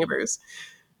because we're neighbors.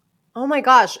 Oh my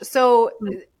gosh. So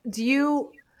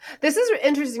this is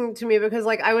interesting to me because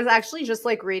like I was actually just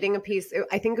like reading a piece.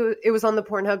 I think it was on the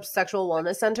Pornhub Sexual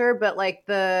Wellness Center, but like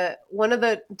one of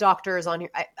the doctors on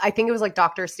here, I think it was like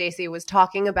Dr. Stacy, was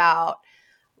talking about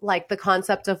like the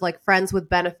concept of like friends with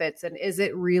benefits and is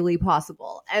it really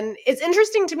possible? And it's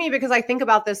interesting to me because I think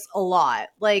about this a lot.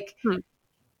 Like,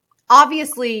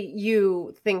 obviously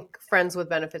you think friends with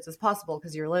benefits is possible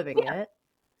because you're living it.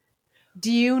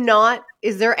 Do you not,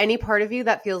 is there any part of you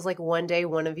that feels like one day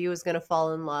one of you is going to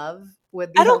fall in love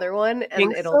with I the don't other one and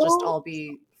think it'll just so. all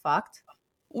be fucked?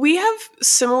 We have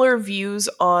similar views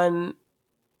on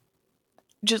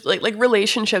just like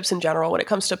relationships in general when it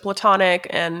comes to platonic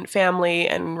and family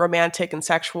and romantic and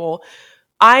sexual.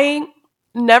 I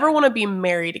never want to be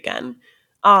married again.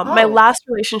 My Oh. last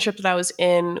relationship that I was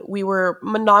in, we were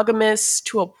monogamous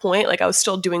to a point. Like I was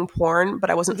still doing porn, but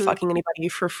I wasn't Mhm. fucking anybody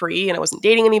for free, and I wasn't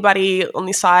dating anybody on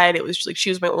the side. It was just, like she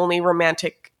was my only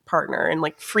romantic partner and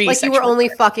like free Like you were sexual. only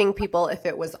fucking people if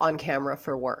it was on camera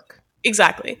for work.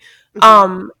 Exactly.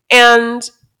 Mhm. And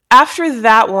after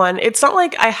that one, it's not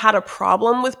like I had a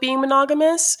problem with being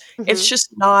monogamous. It's Mhm. just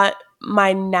not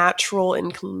my natural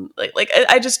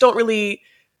I just don't really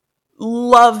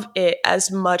love it as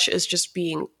much as just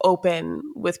being open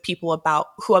with people about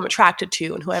who I'm attracted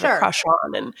to and who I have a Sure. crush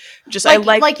on, and just I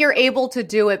like Like you're able to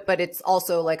do it, but it's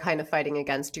also like kind of fighting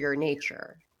against your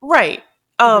nature. right.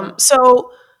 Mhm.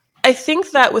 So I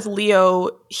think that with Leo,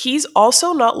 he's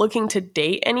also not looking to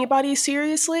date anybody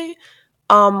seriously.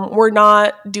 We're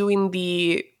not doing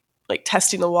the like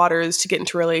testing the waters to get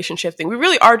into a relationship thing. We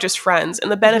really are just friends,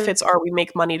 and the Mhm. benefits are we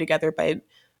make money together by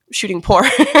shooting porn.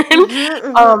 Mhm.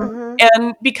 Mhm. Mhm.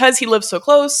 And because he lives so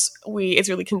close, we it's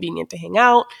really convenient to hang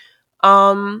out.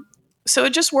 Um, so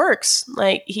it just works.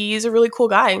 Like he's a really cool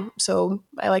guy, so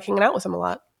I like hanging out with him a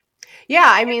lot. Yeah,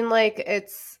 I mean like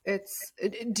it's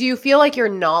do you feel like you're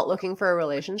not looking for a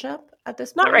relationship at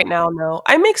this Not right point? now, no.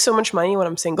 I make so much money when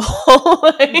I'm single.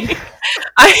 Like,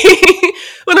 I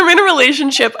when I'm in a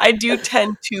relationship, I do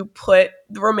tend to put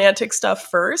the romantic stuff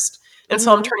first. And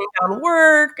so I'm Mhm. turning down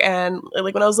work, and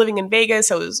like when I was living in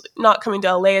Vegas, I was not coming to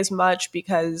LA as much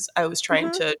because I was trying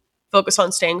Mhm. to focus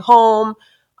on staying home.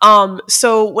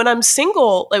 So when I'm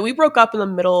single, like we broke up in the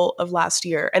middle of last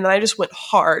year, and then I just went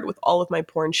hard with all of my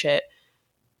porn shit.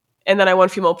 And then I won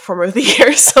Female Performer of the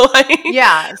Year. So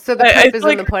Yeah, so the I proof feel is in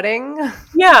like the pudding.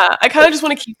 yeah, I kind of just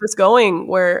want to keep this going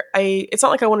where it's not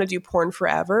like I want to do porn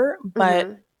forever, but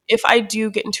Mhm. if I do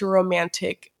get into a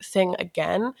romantic thing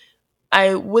again,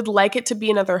 I would like it to be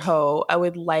another hoe. I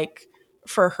would like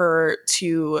for her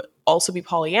to also be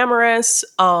polyamorous.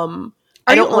 Are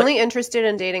I you don't want, only interested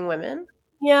in dating women?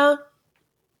 yeah,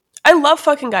 I love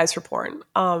fucking guys for porn.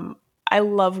 I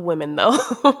love women though.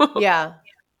 Yeah.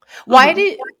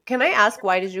 Mhm. Can I ask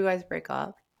why did you guys break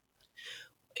up?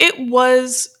 It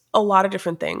was a lot of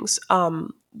different things.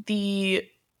 The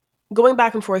going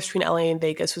back and forth between LA and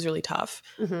Vegas was really tough.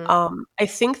 Mhm. I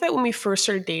think that when we first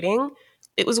started dating,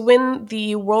 it was when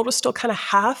the world was still kind of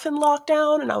half in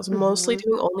lockdown and I was mostly Mhm.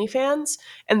 doing OnlyFans.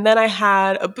 And then I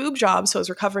had a boob job, so I was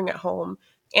recovering at home.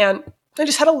 And I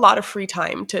just had a lot of free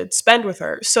time to spend with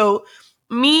her. So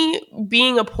me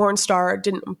being a porn star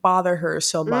didn't bother her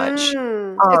so much. It's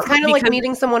kind of like Because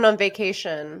meeting someone on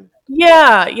vacation.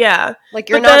 yeah, yeah. Like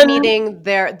you're But not then meeting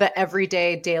the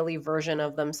everyday daily version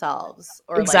of themselves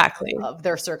or like exactly. of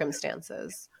their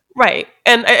circumstances. Right.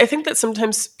 And I think that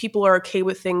sometimes people are okay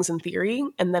with things in theory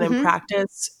and then in Mhm.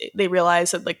 practice they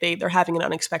realize that like they're having an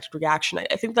unexpected reaction.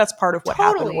 I think that's part of what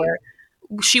happened Totally. where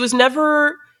she was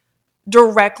never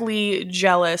directly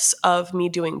jealous of me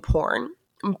doing porn,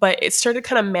 but it started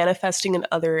kind of manifesting in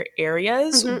other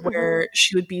areas Mhm. Mhm. where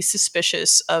she would be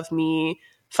suspicious of me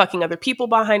fucking other people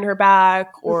behind her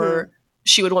back, or Mhm.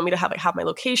 she would want me to have my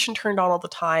location turned on all the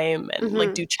time and like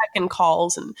Mhm. do check-in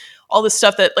calls and all this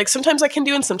stuff that like sometimes I can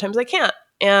do and sometimes I can't.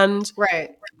 And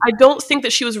Right. I don't think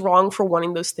that she was wrong for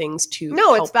wanting those things to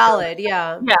No, it's help her. valid.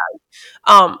 Yeah.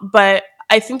 Yeah. But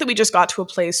I think that we just got to a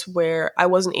place where I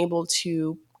wasn't able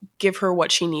to give her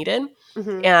what she needed.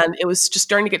 Mhm. And it was just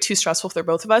starting to get too stressful for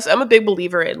both of us. I'm a big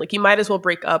believer in like you might as well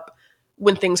break up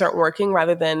when things aren't working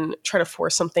rather than try to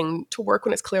force something to work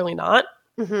when it's clearly not.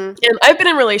 Mhm. And I've been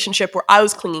in a relationship where I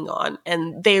was clinging on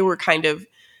and they were kind of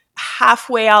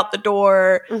halfway out the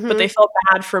door, but they Mhm. felt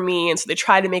bad for me. And so they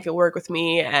tried to make it work with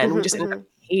me and we Mhm. just ended up Mhm.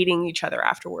 hating each other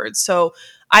afterwards. So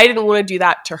I didn't want to do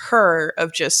that to her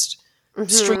of just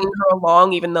stringing Mhm. her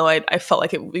along, even though I felt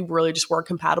like we really just weren't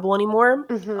compatible anymore.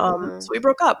 Mhm. So Mhm. we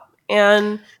broke up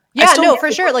and I Yeah, still no, get for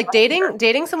the sure. Like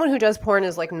dating someone who does porn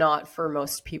is like not for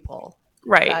most people.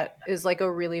 right. That is like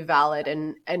a really valid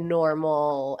and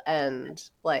normal and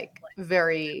like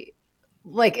very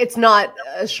like it's not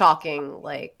a shocking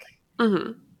like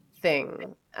Hmm.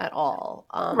 thing at all.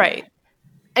 Right.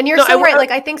 And you're No, so right.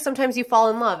 Like I think sometimes you fall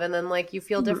in love and then like you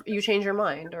feel mhm. different, you change your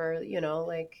mind or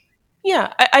like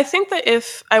Yeah, I think that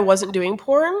if I wasn't doing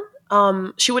porn,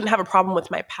 she wouldn't have a problem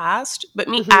with my past, but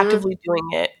me Mm-hmm. actively doing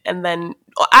it and then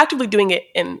actively doing it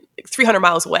in like 300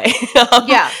 miles away, um,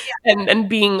 Yeah, and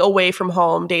being away from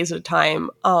home days at a time,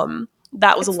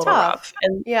 that was a it's little rough. tough.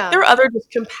 And there Yeah. were other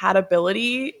just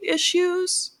compatibility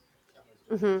issues.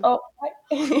 Mm-hmm. Oh,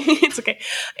 it's okay.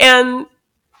 And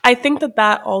I think that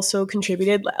that also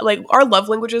contributed. Like our love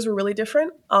languages were really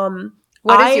different.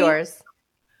 What is yours?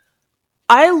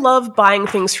 I love buying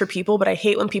things for people, but I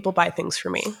hate when people buy things for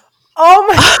me. Oh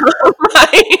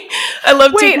my. I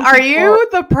love Wait, taking are people. you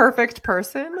the perfect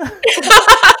person? No,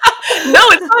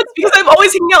 it's not. It's because I'm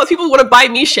always hanging out with people who want to buy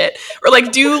me shit or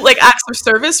like do like acts of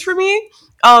service for me,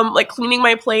 like cleaning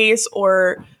my place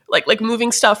or like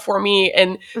moving stuff for me.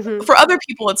 And Hmm. for other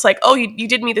people, it's like, oh, you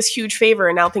did me this huge favor,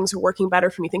 and now things are working better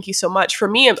for me. Thank you so much. For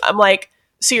me, I'm like,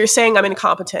 so you're saying I'm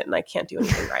incompetent and I can't do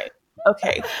anything right?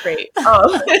 Okay, great. And,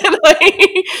 Thanks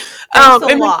a it makes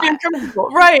me lot. uncomfortable,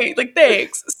 right? Like,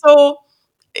 thanks. So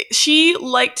she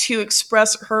liked to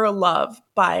express her love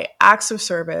by acts of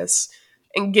service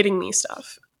and getting me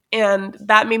stuff. And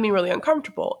that made me really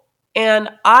uncomfortable. And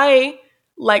I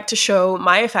like to show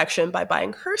my affection by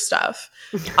buying her stuff.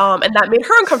 And that made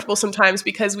her uncomfortable sometimes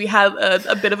because we had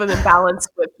a bit of an imbalance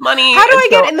with money. How do And I so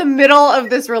get in the middle of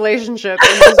this relationship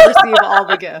and just receive all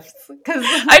the gifts? Because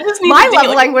I just need to my date love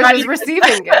like language a is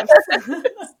receiving gifts.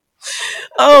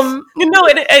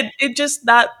 it just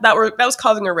that was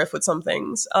causing a rift with some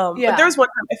things. Like there Yeah. was one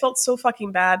time I felt so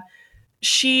fucking bad.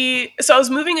 So I was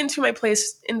moving into my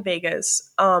place in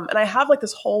Vegas, and I have like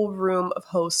this whole room of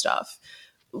hoe stuff.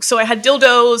 So I had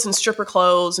dildos and stripper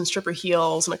clothes and stripper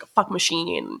heels and like a fuck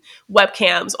machine and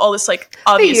webcams, all this like The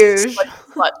obvious huge.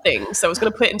 slut things. So I was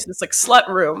gonna put into this like slut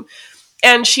room.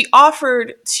 And she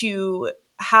offered to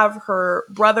have her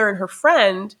brother and her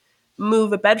friend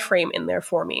move a bed frame in there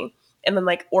for me and then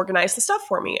like organize the stuff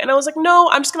for me. And I was like, no,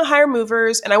 I'm just gonna hire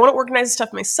movers and I want to organize the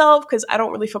stuff myself because I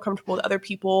don't really feel comfortable with other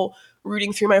people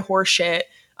rooting through my horse shit.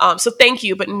 So thank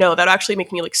you, but no, that would actually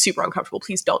make me like super uncomfortable.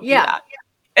 Please don't do Yeah. that.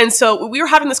 And so we were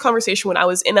having this conversation when I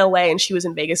was in LA and she was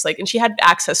in Vegas, like, and she had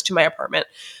access to my apartment.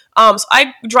 So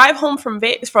I drive home from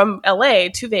LA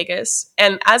to Vegas,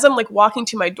 and as I'm like walking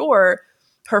to my door,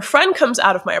 her friend comes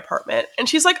out of my apartment and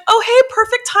she's like, "Oh, hey,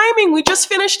 perfect timing. We just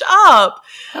finished up."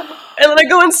 And then I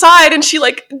go inside and she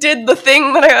like did the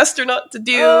thing that I asked her not to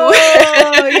do. Oh,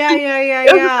 yeah, yeah, yeah,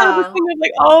 It was just kind of this yeah. thing of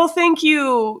like, "Oh, thank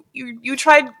you. You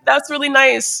tried. That's really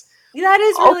nice. That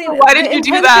is Also, really why did the you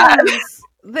do that?" intentions.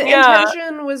 The Yeah.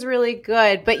 intention was really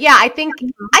good. But yeah, I think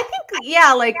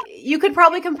yeah, like you could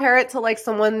probably compare it to like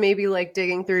someone maybe like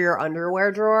digging through your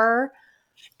underwear drawer.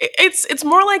 It's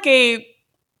more like a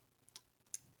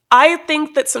I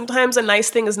think that sometimes a nice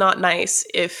thing is not nice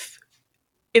if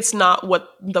it's not what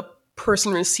the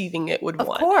person receiving it would Of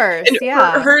want. And course, her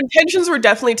yeah. intentions were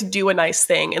definitely to do a nice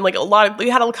thing. And like we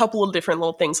had a couple of different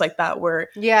little things like that where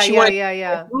Yeah, she yeah, wanted to yeah, do something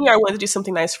yeah. for me, I wanted to do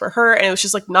something nice for her. And it was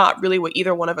just like not really what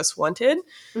either one of us wanted.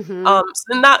 Mhm.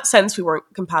 So in that sense, we weren't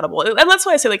compatible. And that's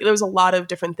why I say like there was a lot of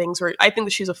different things where I think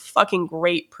that she's a fucking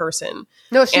great person.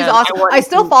 No, she's And I awesome. want I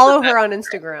still nothing more follow than her on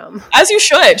Instagram. as you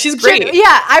should. She's great.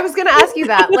 Yeah, I was gonna ask you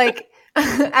that. Like,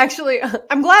 actually,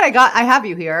 I'm glad I have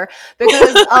you here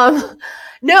because,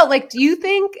 no, like, do you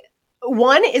think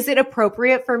one, is it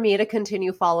appropriate for me to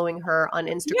continue following her on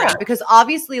Yeah. Instagram? Because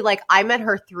obviously, like, I met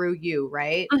her through you,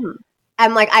 right? Mhm.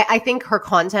 And like, I think her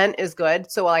content is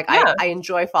good, so like, Yeah. I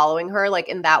enjoy following her like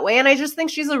in that way, and I just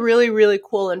think she's a really, really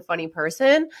cool and funny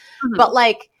person. But Mhm.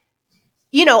 like,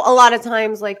 a lot of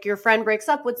times like your friend breaks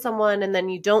up with someone and then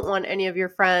you don't want any of your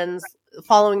friends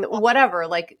following whatever,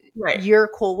 like Right. you're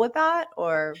cool with that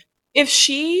or If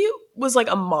she was like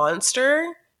a monster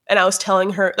and I was telling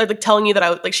her like telling you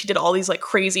that like she did all these like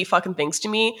crazy fucking things to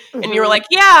me and you were Mhm. like,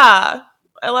 "Yeah,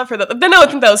 I love her." Then I would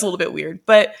think that was a little bit weird,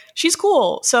 but she's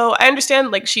cool. So I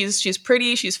understand like she's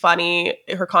pretty, she's funny,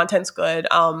 her content's good.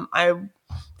 I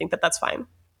think that that's fine.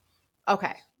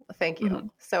 Okay, thank you. Mhm.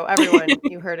 So everyone,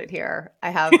 you heard it here. I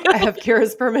have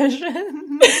Kira's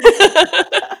permission.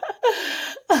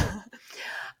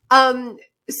 um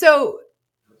so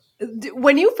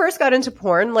when you first got into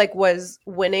porn, like was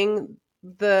winning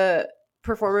the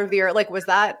performer of the year, like was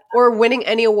that, or winning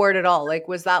any award at all, like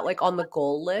was that like on the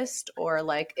goal list, or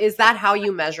like is that how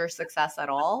you measure success at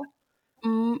all?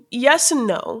 Yes and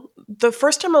no. The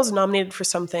first time I was nominated for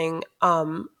something,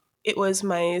 it was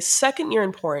my second year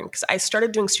in porn because I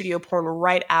started doing studio porn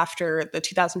right after the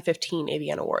 2015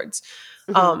 AVN Awards.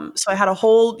 Hmm. So I had a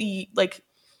whole like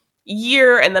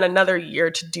year and then another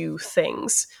year to do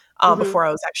things Hmm. before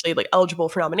I was actually like eligible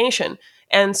for nomination.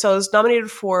 And so I was nominated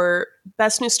for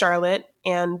Best New Starlet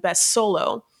and Best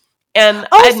Solo. And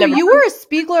Oh, I'd so never you were a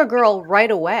Spiegler girl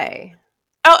right away.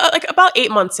 like about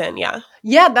 8 months in, yeah.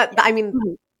 Yeah, I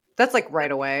mean, that's like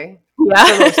right away Yeah.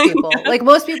 for most people. Yeah. Like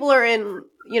most people are in,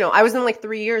 I was in like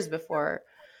 3 years before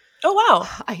Oh wow.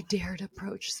 I dared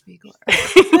approach Spiegler.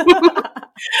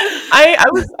 I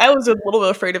was a little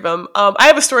bit afraid of him. I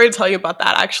have a story to tell you about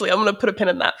that. Actually, I'm gonna put a pin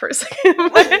in that for a second.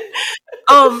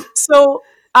 So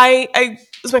I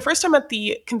it was my first time at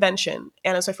the convention,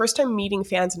 and it was my first time meeting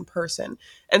fans in person.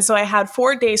 And so I had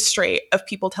 4 days straight of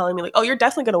people telling me like, "Oh, you're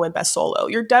definitely gonna win best solo.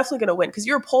 You're definitely gonna win because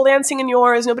you were pole dancing in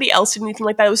yours. Nobody else did anything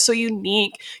like that. It was so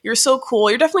unique. You're so cool.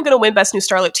 You're definitely gonna win best new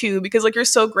starlet too because like you're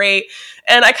so great."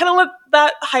 And I kind of let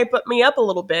that hype me up a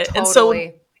little bit. And so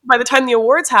Totally. by the time the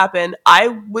awards happened, I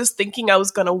was thinking I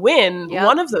was gonna win Yep.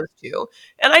 one of those two,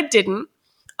 and I didn't.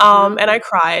 Mhm. And I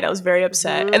cried. I was very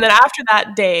upset. Mhm. And then after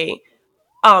that day,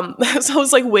 so I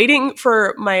was like waiting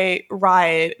for my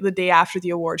ride the day after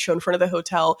the award show in front of the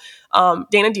hotel.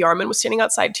 Dana DiArmond was standing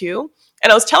outside too.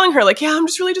 And I was telling her, like, yeah, I'm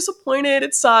just really disappointed.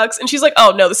 It sucks. And she's like,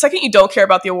 oh, no, the second you don't care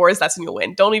about the awards, that's when you'll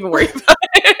win. Don't even worry about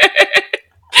it.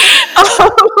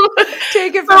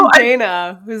 Take it from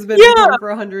Dana, who's been in porn for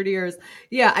 100 years.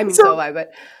 Yeah, I mean, so have I,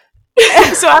 but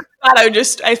so after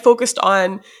that, I focused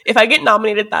on if I get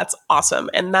nominated, that's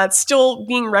awesome. And that's still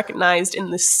being recognized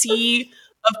in the sea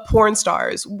of porn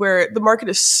stars where the market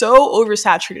is so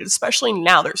oversaturated, especially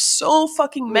now. There's so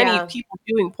fucking many people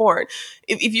doing porn.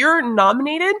 If you're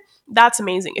nominated, that's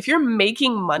amazing. If you're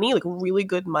making money, like really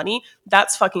good money,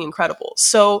 that's fucking incredible.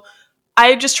 So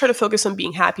I just try to focus on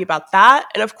being happy about that.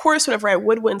 And of course, whenever I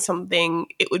would win something,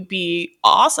 it would be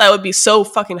awesome. I would be so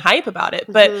fucking hype about it.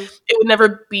 But it would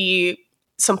never be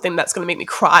something that's going to make me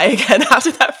cry again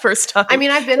after that first time. I mean,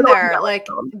 I've been there. Like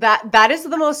that is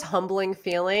the most humbling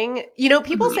feeling.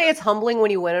 People say it's humbling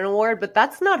when you win an award, but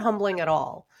that's not humbling at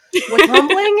all. What's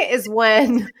humbling is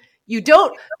when you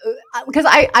don't, because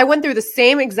I went through the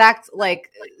same exact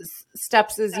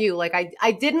steps as you. Like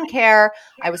I didn't care.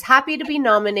 I was happy to be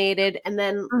nominated, and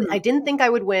then I didn't think I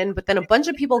would win, but then a bunch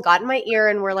of people got in my ear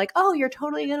and were like, "Oh, you're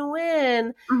totally gonna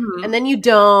win," and then you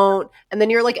don't, and then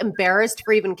you're like embarrassed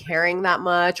for even caring that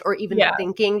much or even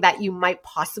thinking that you might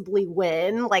possibly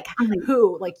win. Like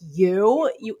who? Like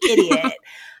you idiot.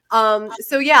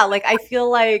 So yeah, like I feel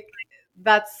like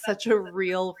that's such a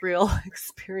real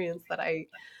experience that I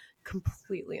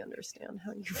completely understand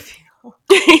how you feel.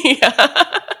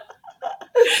 Yeah.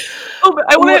 Oh, but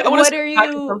I want to What are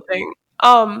you? Something.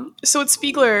 So at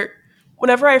Spiegler,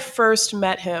 whenever I first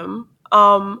met him,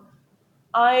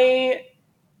 I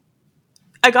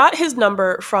got his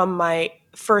number from my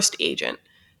first agent.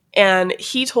 And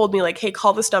he told me like, hey,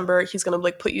 call this number. He's going to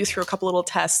like put you through a couple little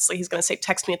tests. Like he's going to say,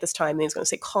 text me at this time. Then he's going to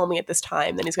say, call me at this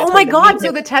time. Then he's going to Oh my God.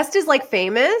 So the test is like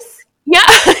famous? Yeah.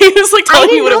 He was like telling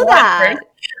me what it was. That.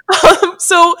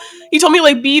 So he told me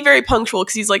like, be very punctual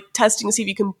because he's like testing to see if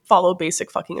you can follow basic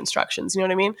fucking instructions. You know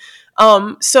what I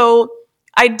mean? So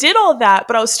I did all that,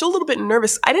 but I was still a little bit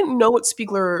nervous. I didn't know what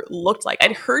Spiegler looked like.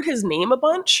 I'd heard his name a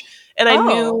bunch and I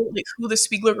knew like who the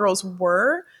Spiegler girls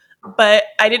were. But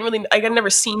I had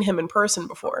never seen him in person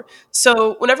before.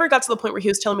 So whenever it got to the point where he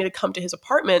was telling me to come to his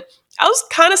apartment, I was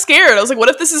kind of scared. I was like, what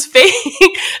if this is fake?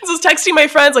 So I was texting my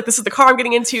friends, like, this is the car I'm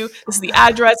getting into. This is the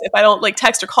address. If I don't like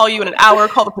text or call you in an hour,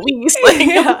 call the police. Like,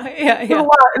 yeah. And then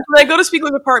I go to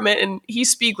Spiegler's apartment and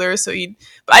he's Spiegler. So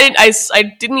but I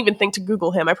didn't even think to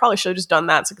Google him. I probably should have just done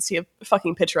that so I could see a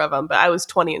fucking picture of him. But I was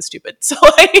 20 and stupid. So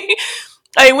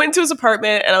I went to his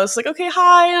apartment and I was like, okay,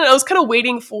 hi. And I was kind of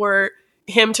waiting for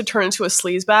him to turn into a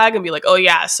sleaze bag and be like, oh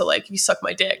yeah, so like if you suck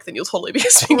my dick, then you'll totally be a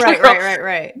Spiegler girl.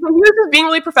 Right. But he was just being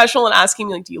really professional and asking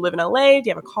me like, do you live in LA? Do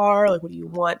you have a car? Like, what do you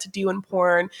want to do in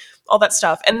porn? All that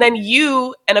stuff. And then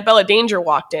you and Abella Danger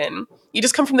walked in. You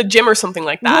just come from the gym or something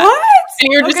like that. What?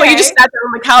 And you're just like, you just sat down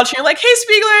on the couch and you're like, hey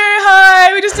Spiegler,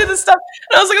 hi, we just did this stuff.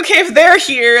 And I was like, okay, if they're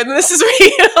here, then this is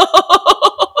real.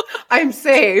 I'm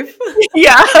safe.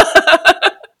 Yeah.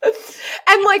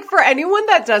 And like for anyone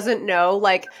that doesn't know,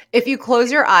 like if you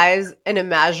close your eyes and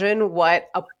imagine what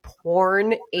a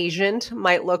porn agent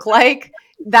might look like,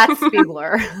 that's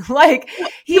Spiegler. Like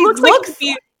he looks kind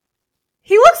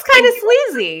of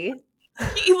sleazy.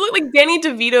 He looked like Danny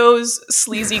DeVito's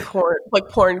sleazy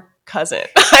porn cousin.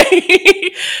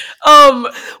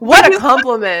 What a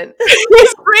compliment.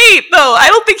 He's great though. I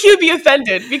don't think he would be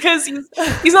offended because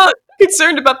he's not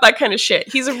concerned about that kind of shit.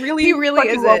 He's he really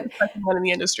isn't in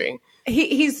the industry.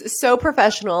 He's so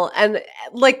professional, and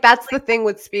like that's the thing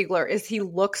with Spiegler is he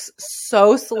looks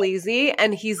so sleazy,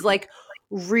 and he's like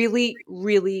really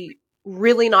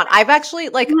not. I've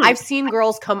actually I've seen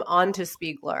girls come on to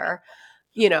Spiegler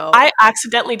you know. I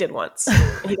accidentally did once.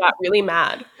 He got really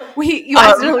mad. You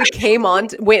accidentally came on,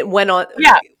 went on.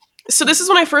 Yeah. So this is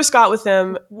when I first got with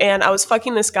him, and I was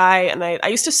fucking this guy, and I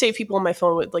used to save people on my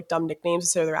phone with like dumb nicknames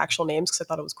instead of their actual names because I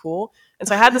thought it was cool. And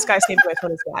so I had this guy saved on my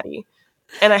phone as Daddy,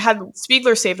 and I had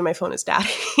Spiegler saved on my phone as Daddy.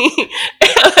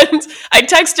 And I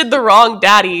texted the wrong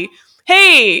Daddy.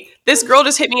 Hey, this girl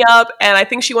just hit me up and I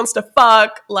think she wants to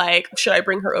fuck. Like, should I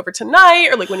bring her over tonight?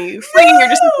 Or like, when are you free? Or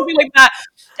just something like that.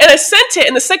 And I sent it,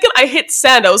 and the second I hit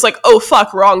send, I was like, oh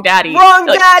fuck, wrong daddy. Wrong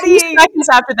like, daddy! 2 seconds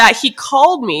after that, he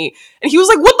called me and he was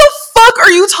like, what the fuck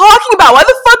are you talking about? Why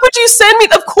the fuck would you send me?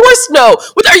 Of course no.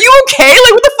 Are you okay?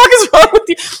 Like, what the fuck is wrong with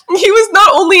you? And he was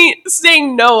not only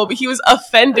saying no, but he was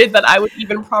offended that I would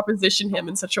even proposition him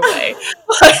in such a way.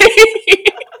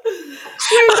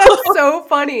 Wait, that's so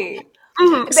funny.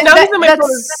 Mm-hmm. So now he's in my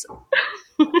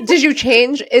phone. Did you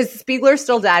change? Is Spiegler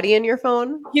still Daddy in your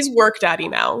phone? He's work daddy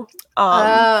now. Okay.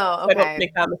 I don't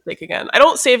make that mistake again. I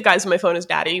don't save guys in my phone as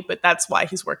Daddy, but that's why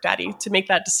he's work daddy, to make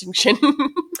that distinction.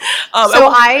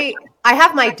 I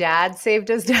have my dad saved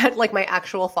as dad, like my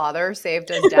actual father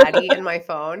saved as Daddy in my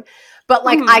phone. But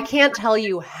like, I can't tell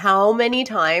you how many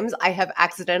times I have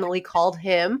accidentally called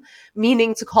him,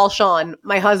 meaning to call Sean,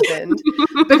 my husband,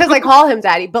 because I call him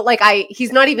Daddy. But like,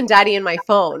 he's not even Daddy in my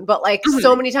phone. But like,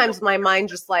 so many times my mind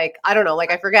just like, I don't know,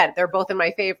 like I forget. They're both in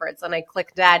my favorites, and I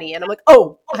click Daddy, and I'm like,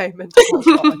 oh, I meant to call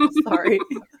Sean. Sorry.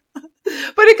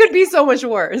 But it could be so much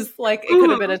worse. Like, it could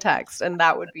have been a text, and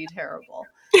that would be terrible.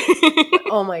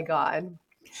 Oh my God.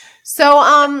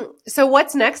 So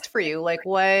what's next for you? Like,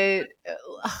 what,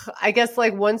 I guess,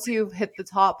 like, once you've hit the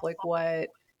top, like, what,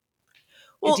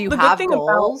 do you have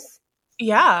goals?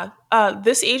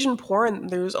 This age in porn,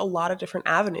 there's a lot of different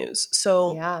avenues.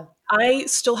 So yeah. I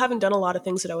still haven't done a lot of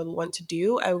things that I would want to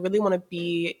do. I really want to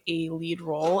be a lead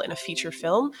role in a feature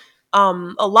film.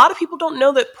 A lot of people don't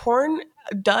know that porn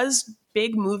does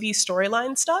big movie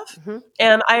storyline stuff. Mm-hmm.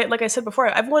 And like I said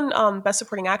before, I've won Best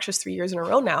Supporting Actress 3 years in a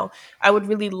row now. I would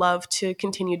really love to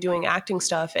continue doing acting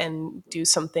stuff and do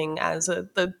something as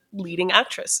the leading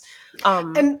actress.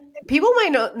 And people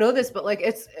might not know this, but like,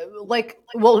 it's like,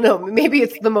 well, no, maybe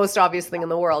it's the most obvious thing in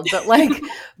the world, but like,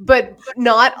 but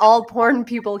not all porn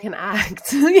people can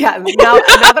act. Yeah. Now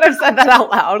that I've said that out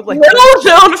loud, like, little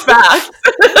known fact.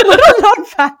 Little known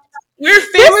fact. We're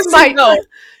famous. Might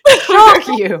shock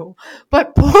you,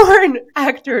 but porn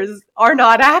actors are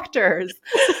not actors.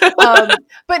 But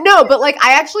like,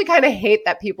 I actually kind of hate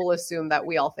that people assume that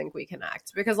we all think we can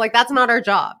act, because like, that's not our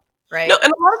job, right? No,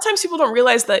 and a lot of times people don't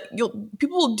realize that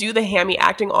people will do the hammy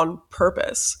acting on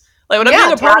purpose. Like, when I'm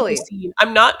doing a totally scene,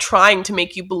 I'm not trying to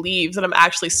make you believe that I'm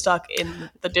actually stuck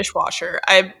in the dishwasher.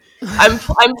 I'm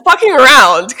fucking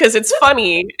around because it's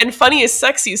funny, and funny is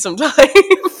sexy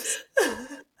sometimes.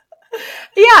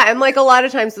 Yeah, and like, a lot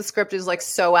of times the script is like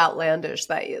so outlandish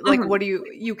that like, what do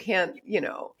you can't, it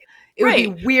would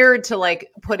be weird to like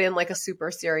put in like a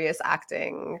super serious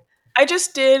acting. I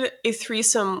just did a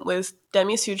threesome with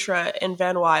Demi Sutra and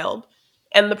Van Wilde,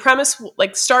 and the premise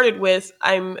like started with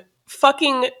I'm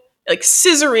fucking like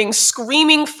scissoring,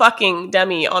 screaming fucking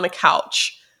Demi on a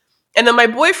couch. And then my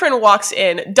boyfriend walks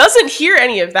in, doesn't hear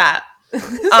any of that. We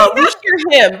hear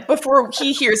him before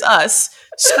he hears us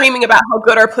screaming about how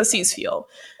good our pussies feel.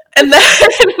 And then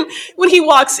when he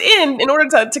walks in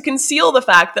order to conceal the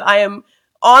fact that I am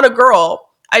on a girl,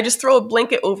 I just throw a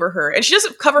blanket over her. And she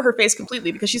doesn't cover her face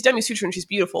completely because she's Demi Sutra and she's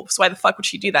beautiful. So why the fuck would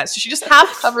she do that? So she just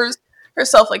half covers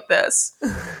herself like this.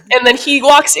 And then he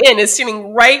walks in, is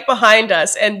standing right behind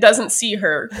us, and doesn't see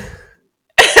her.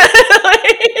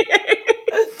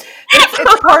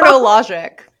 It's porno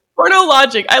logic. Porno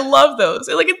logic. I love those.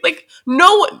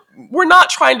 We're not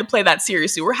trying to play that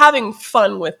seriously. We're having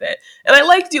fun with it. And I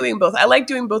like doing both. I like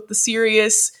doing both the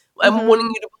serious, I'm wanting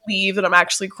you to believe that I'm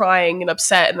actually crying and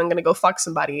upset and I'm going to go fuck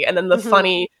somebody. And then the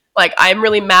funny, like, I'm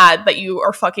really mad that you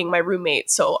are fucking my roommate,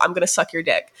 so I'm going to suck your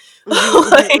dick.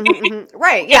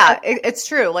 Right. Yeah. It's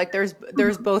true. Like, there's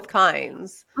both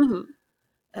kinds.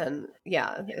 And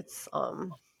yeah, it's,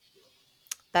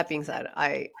 that being said,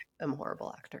 I am a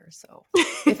horrible actor. So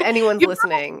if anyone's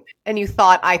listening and you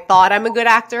thought I'm a good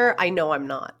actor, I know I'm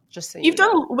not. Just so you've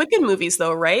done Wicked movies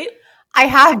though, right? I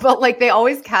have, but like, they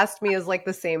always cast me as like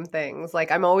the same things.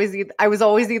 Like, I was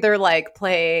always either like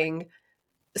playing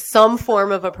some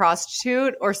form of a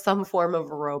prostitute or some form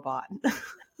of a robot.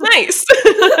 Nice.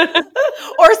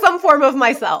 Or some form of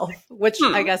myself, which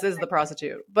I guess is the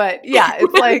prostitute. But yeah,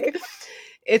 it's like,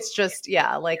 it's just,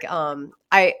 yeah, like,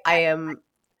 I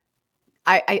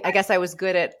guess I was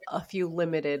good at a few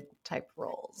limited type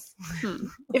roles.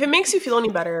 If it makes you feel any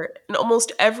better, in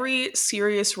almost every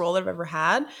serious role I've ever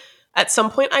had, at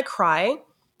some point I cry,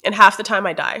 and half the time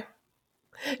I die.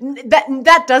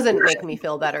 That doesn't make me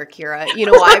feel better, Kira. You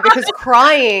know why? Because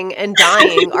crying and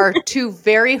dying are two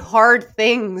very hard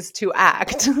things to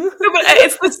act. No, but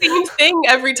it's the same thing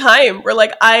every time. Where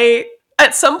like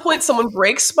at some point someone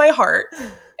breaks my heart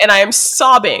and I am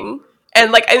sobbing.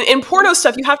 And like in porno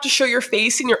stuff, you have to show your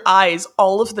face and your eyes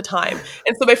all of the time.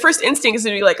 And so my first instinct is to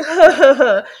be like, and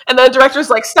then the director's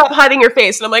like, stop hiding your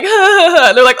face. And I'm like,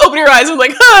 and they're like, open your eyes. And I'm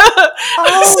like,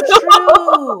 oh, so,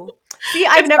 true. See,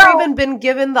 I've never even been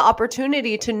given the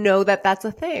opportunity to know that that's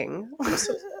a thing. I'm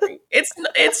so sorry.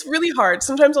 It's really hard.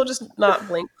 Sometimes I'll just not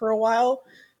blink for a while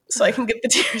so I can get the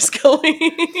tears going.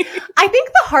 I think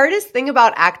the hardest thing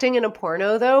about acting in a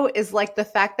porno, though, is like the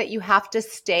fact that you have to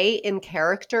stay in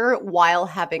character while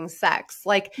having sex.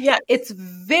 Like, it's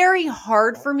very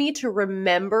hard for me to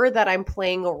remember that I'm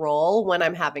playing a role when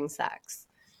I'm having sex.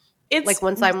 It's like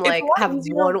once I'm like have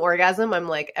one orgasm, I'm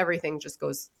like everything just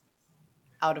goes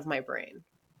out of my brain.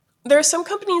 There are some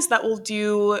companies that will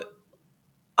do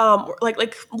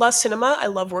like La Cinema. I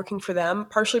love working for them,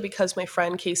 partially because my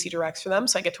friend Casey directs for them,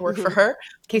 so I get to work for her.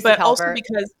 Casey but Calvert. Also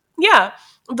because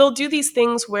they'll do these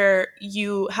things where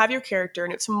you have your character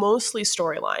and it's mostly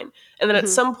storyline, and then at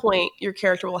some point your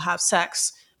character will have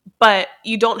sex, but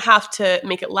you don't have to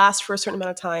make it last for a certain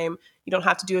amount of time. You don't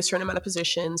have to do a certain amount of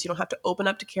positions. You don't have to open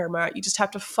up to camera. You just have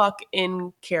to fuck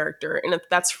in character. And if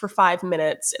that's for 5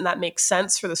 minutes and that makes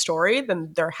sense for the story,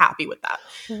 then they're happy with that.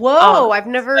 Whoa, I've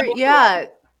never,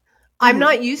 I'm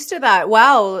not used to that.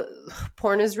 Wow,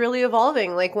 porn is really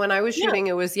evolving. Like when I was shooting,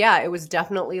 it was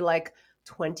definitely like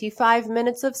 25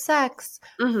 minutes of sex,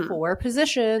 4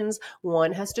 positions.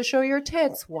 One has to show your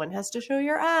tits, one has to show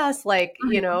your ass. Like,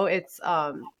 you know, it's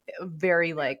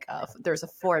very like, there's a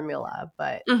formula,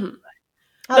 but.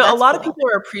 No, a lot of people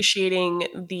are appreciating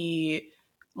the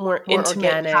more intimate,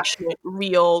 organic, passionate,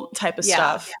 real type of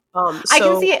stuff. I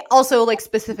can see it also like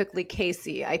specifically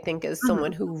Casey, I think, is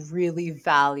someone who really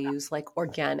values like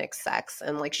organic sex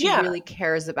and like she really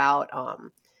cares about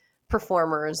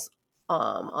performers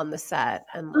on the set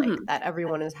and like that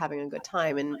everyone is having a good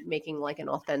time and making like an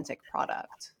authentic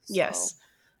product. So. Yes.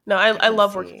 No, I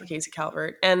love working for Casey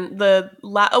Calvert. And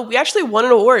we actually won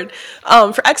an award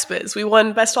for XBiz. We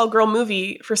won Best All Girl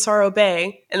Movie for Sorrow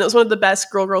Bay. And it was one of the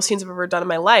best girl scenes I've ever done in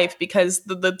my life because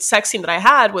the sex scene that I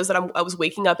had was that I was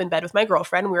waking up in bed with my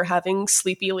girlfriend and we were having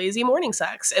sleepy, lazy morning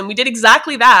sex. And we did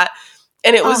exactly that.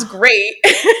 And it was great.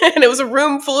 And it was a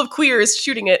room full of queers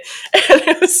shooting it.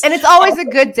 And it's always a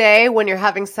good day when you're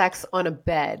having sex on a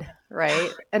bed, right?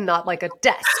 And not like a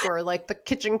desk or like the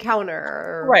kitchen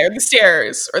counter. Right, or the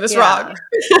stairs or this rock.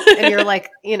 And you're like,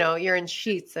 you know, you're in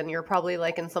sheets and you're probably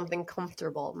like in something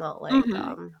comfortable, not like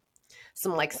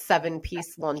some like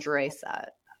 7-piece lingerie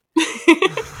set.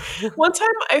 One time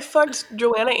I fucked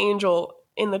Joanna Angel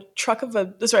in the truck of the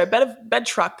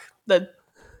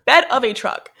bed of a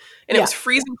truck. And it was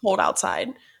freezing cold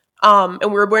outside. And we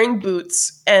were wearing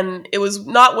boots. And it was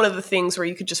not one of the things where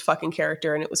you could just fuck in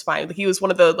character and it was fine. Like, he was one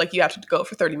of the, like, you have to go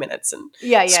for 30 minutes and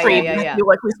scream. Do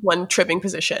like at least one tripping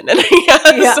position. And so,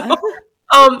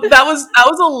 that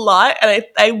was a lot. And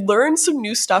I learned some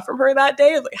new stuff from her that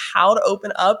day of like how to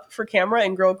open up for camera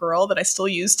and girl that I still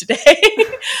use today.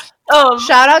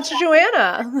 Shout out to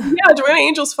Joanna. Yeah, Joanna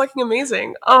Angel's fucking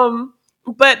amazing.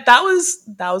 But that was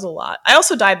a lot. I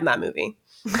also died in that movie.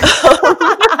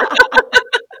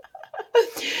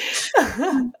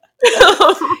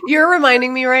 You're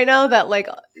reminding me right now that like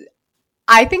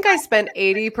I think I spent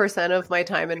 80% of my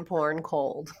time in porn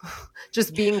cold.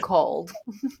 Just being cold.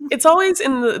 It's always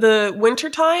in the winter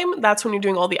time. That's when you're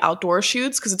doing all the outdoor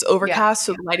shoots because it's overcast,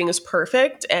 so the lighting is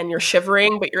perfect and you're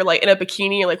shivering, but you're like in a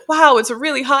bikini. You're like, wow, it's a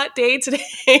really hot day today.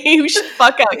 We should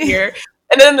fuck out here.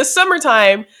 And then in the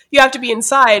summertime, you have to be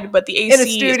inside, but the AC in a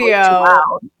studio. Is too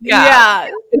loud. Yeah.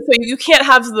 And so you can't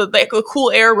have the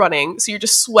cool air running, so you're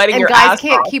just sweating your ass off. And guys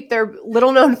can't keep their,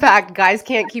 little known fact, guys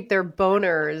can't keep their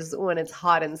boners when it's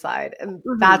hot inside. And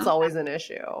that's always an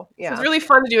issue. Yeah. So it's really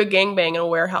fun to do a gangbang in a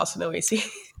warehouse with no AC.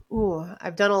 Ooh,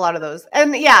 I've done a lot of those.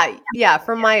 And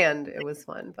from my end, it was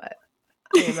fun, but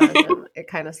I imagine it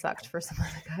kind of sucked for some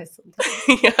other guys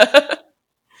sometimes. Yeah.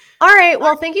 All right.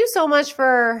 Well, thank you so much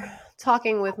for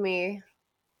talking with me.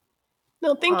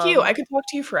 No, thank you. I could talk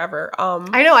to you forever.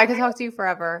 I know I could talk to you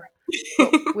forever.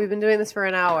 We've been doing this for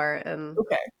an hour, and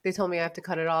they told me I have to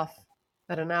cut it off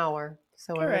at an hour,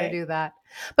 so I'm going to do that.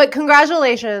 But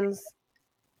congratulations,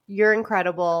 you're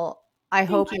incredible. I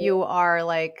hope you are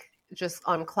like just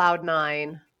on cloud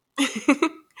 9.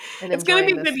 It's going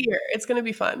to be a good year. It's going to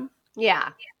be fun. Yeah.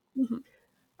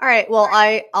 All right. Well,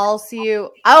 I'll see you.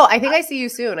 Oh, I think I see you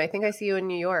soon. I think I see you in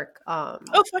New York. Oh,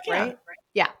 fuck yeah. Right?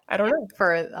 Yeah. I don't know.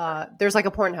 For there's like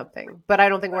a Pornhub thing, but I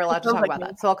don't think we're allowed to Sounds talk like about me.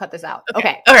 that. So I'll cut this out.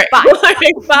 Okay. All right. Bye. All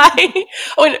right, bye.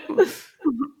 Oh,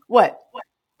 What?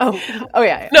 Oh,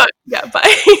 yeah. no. Yeah.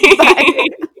 Bye. Bye.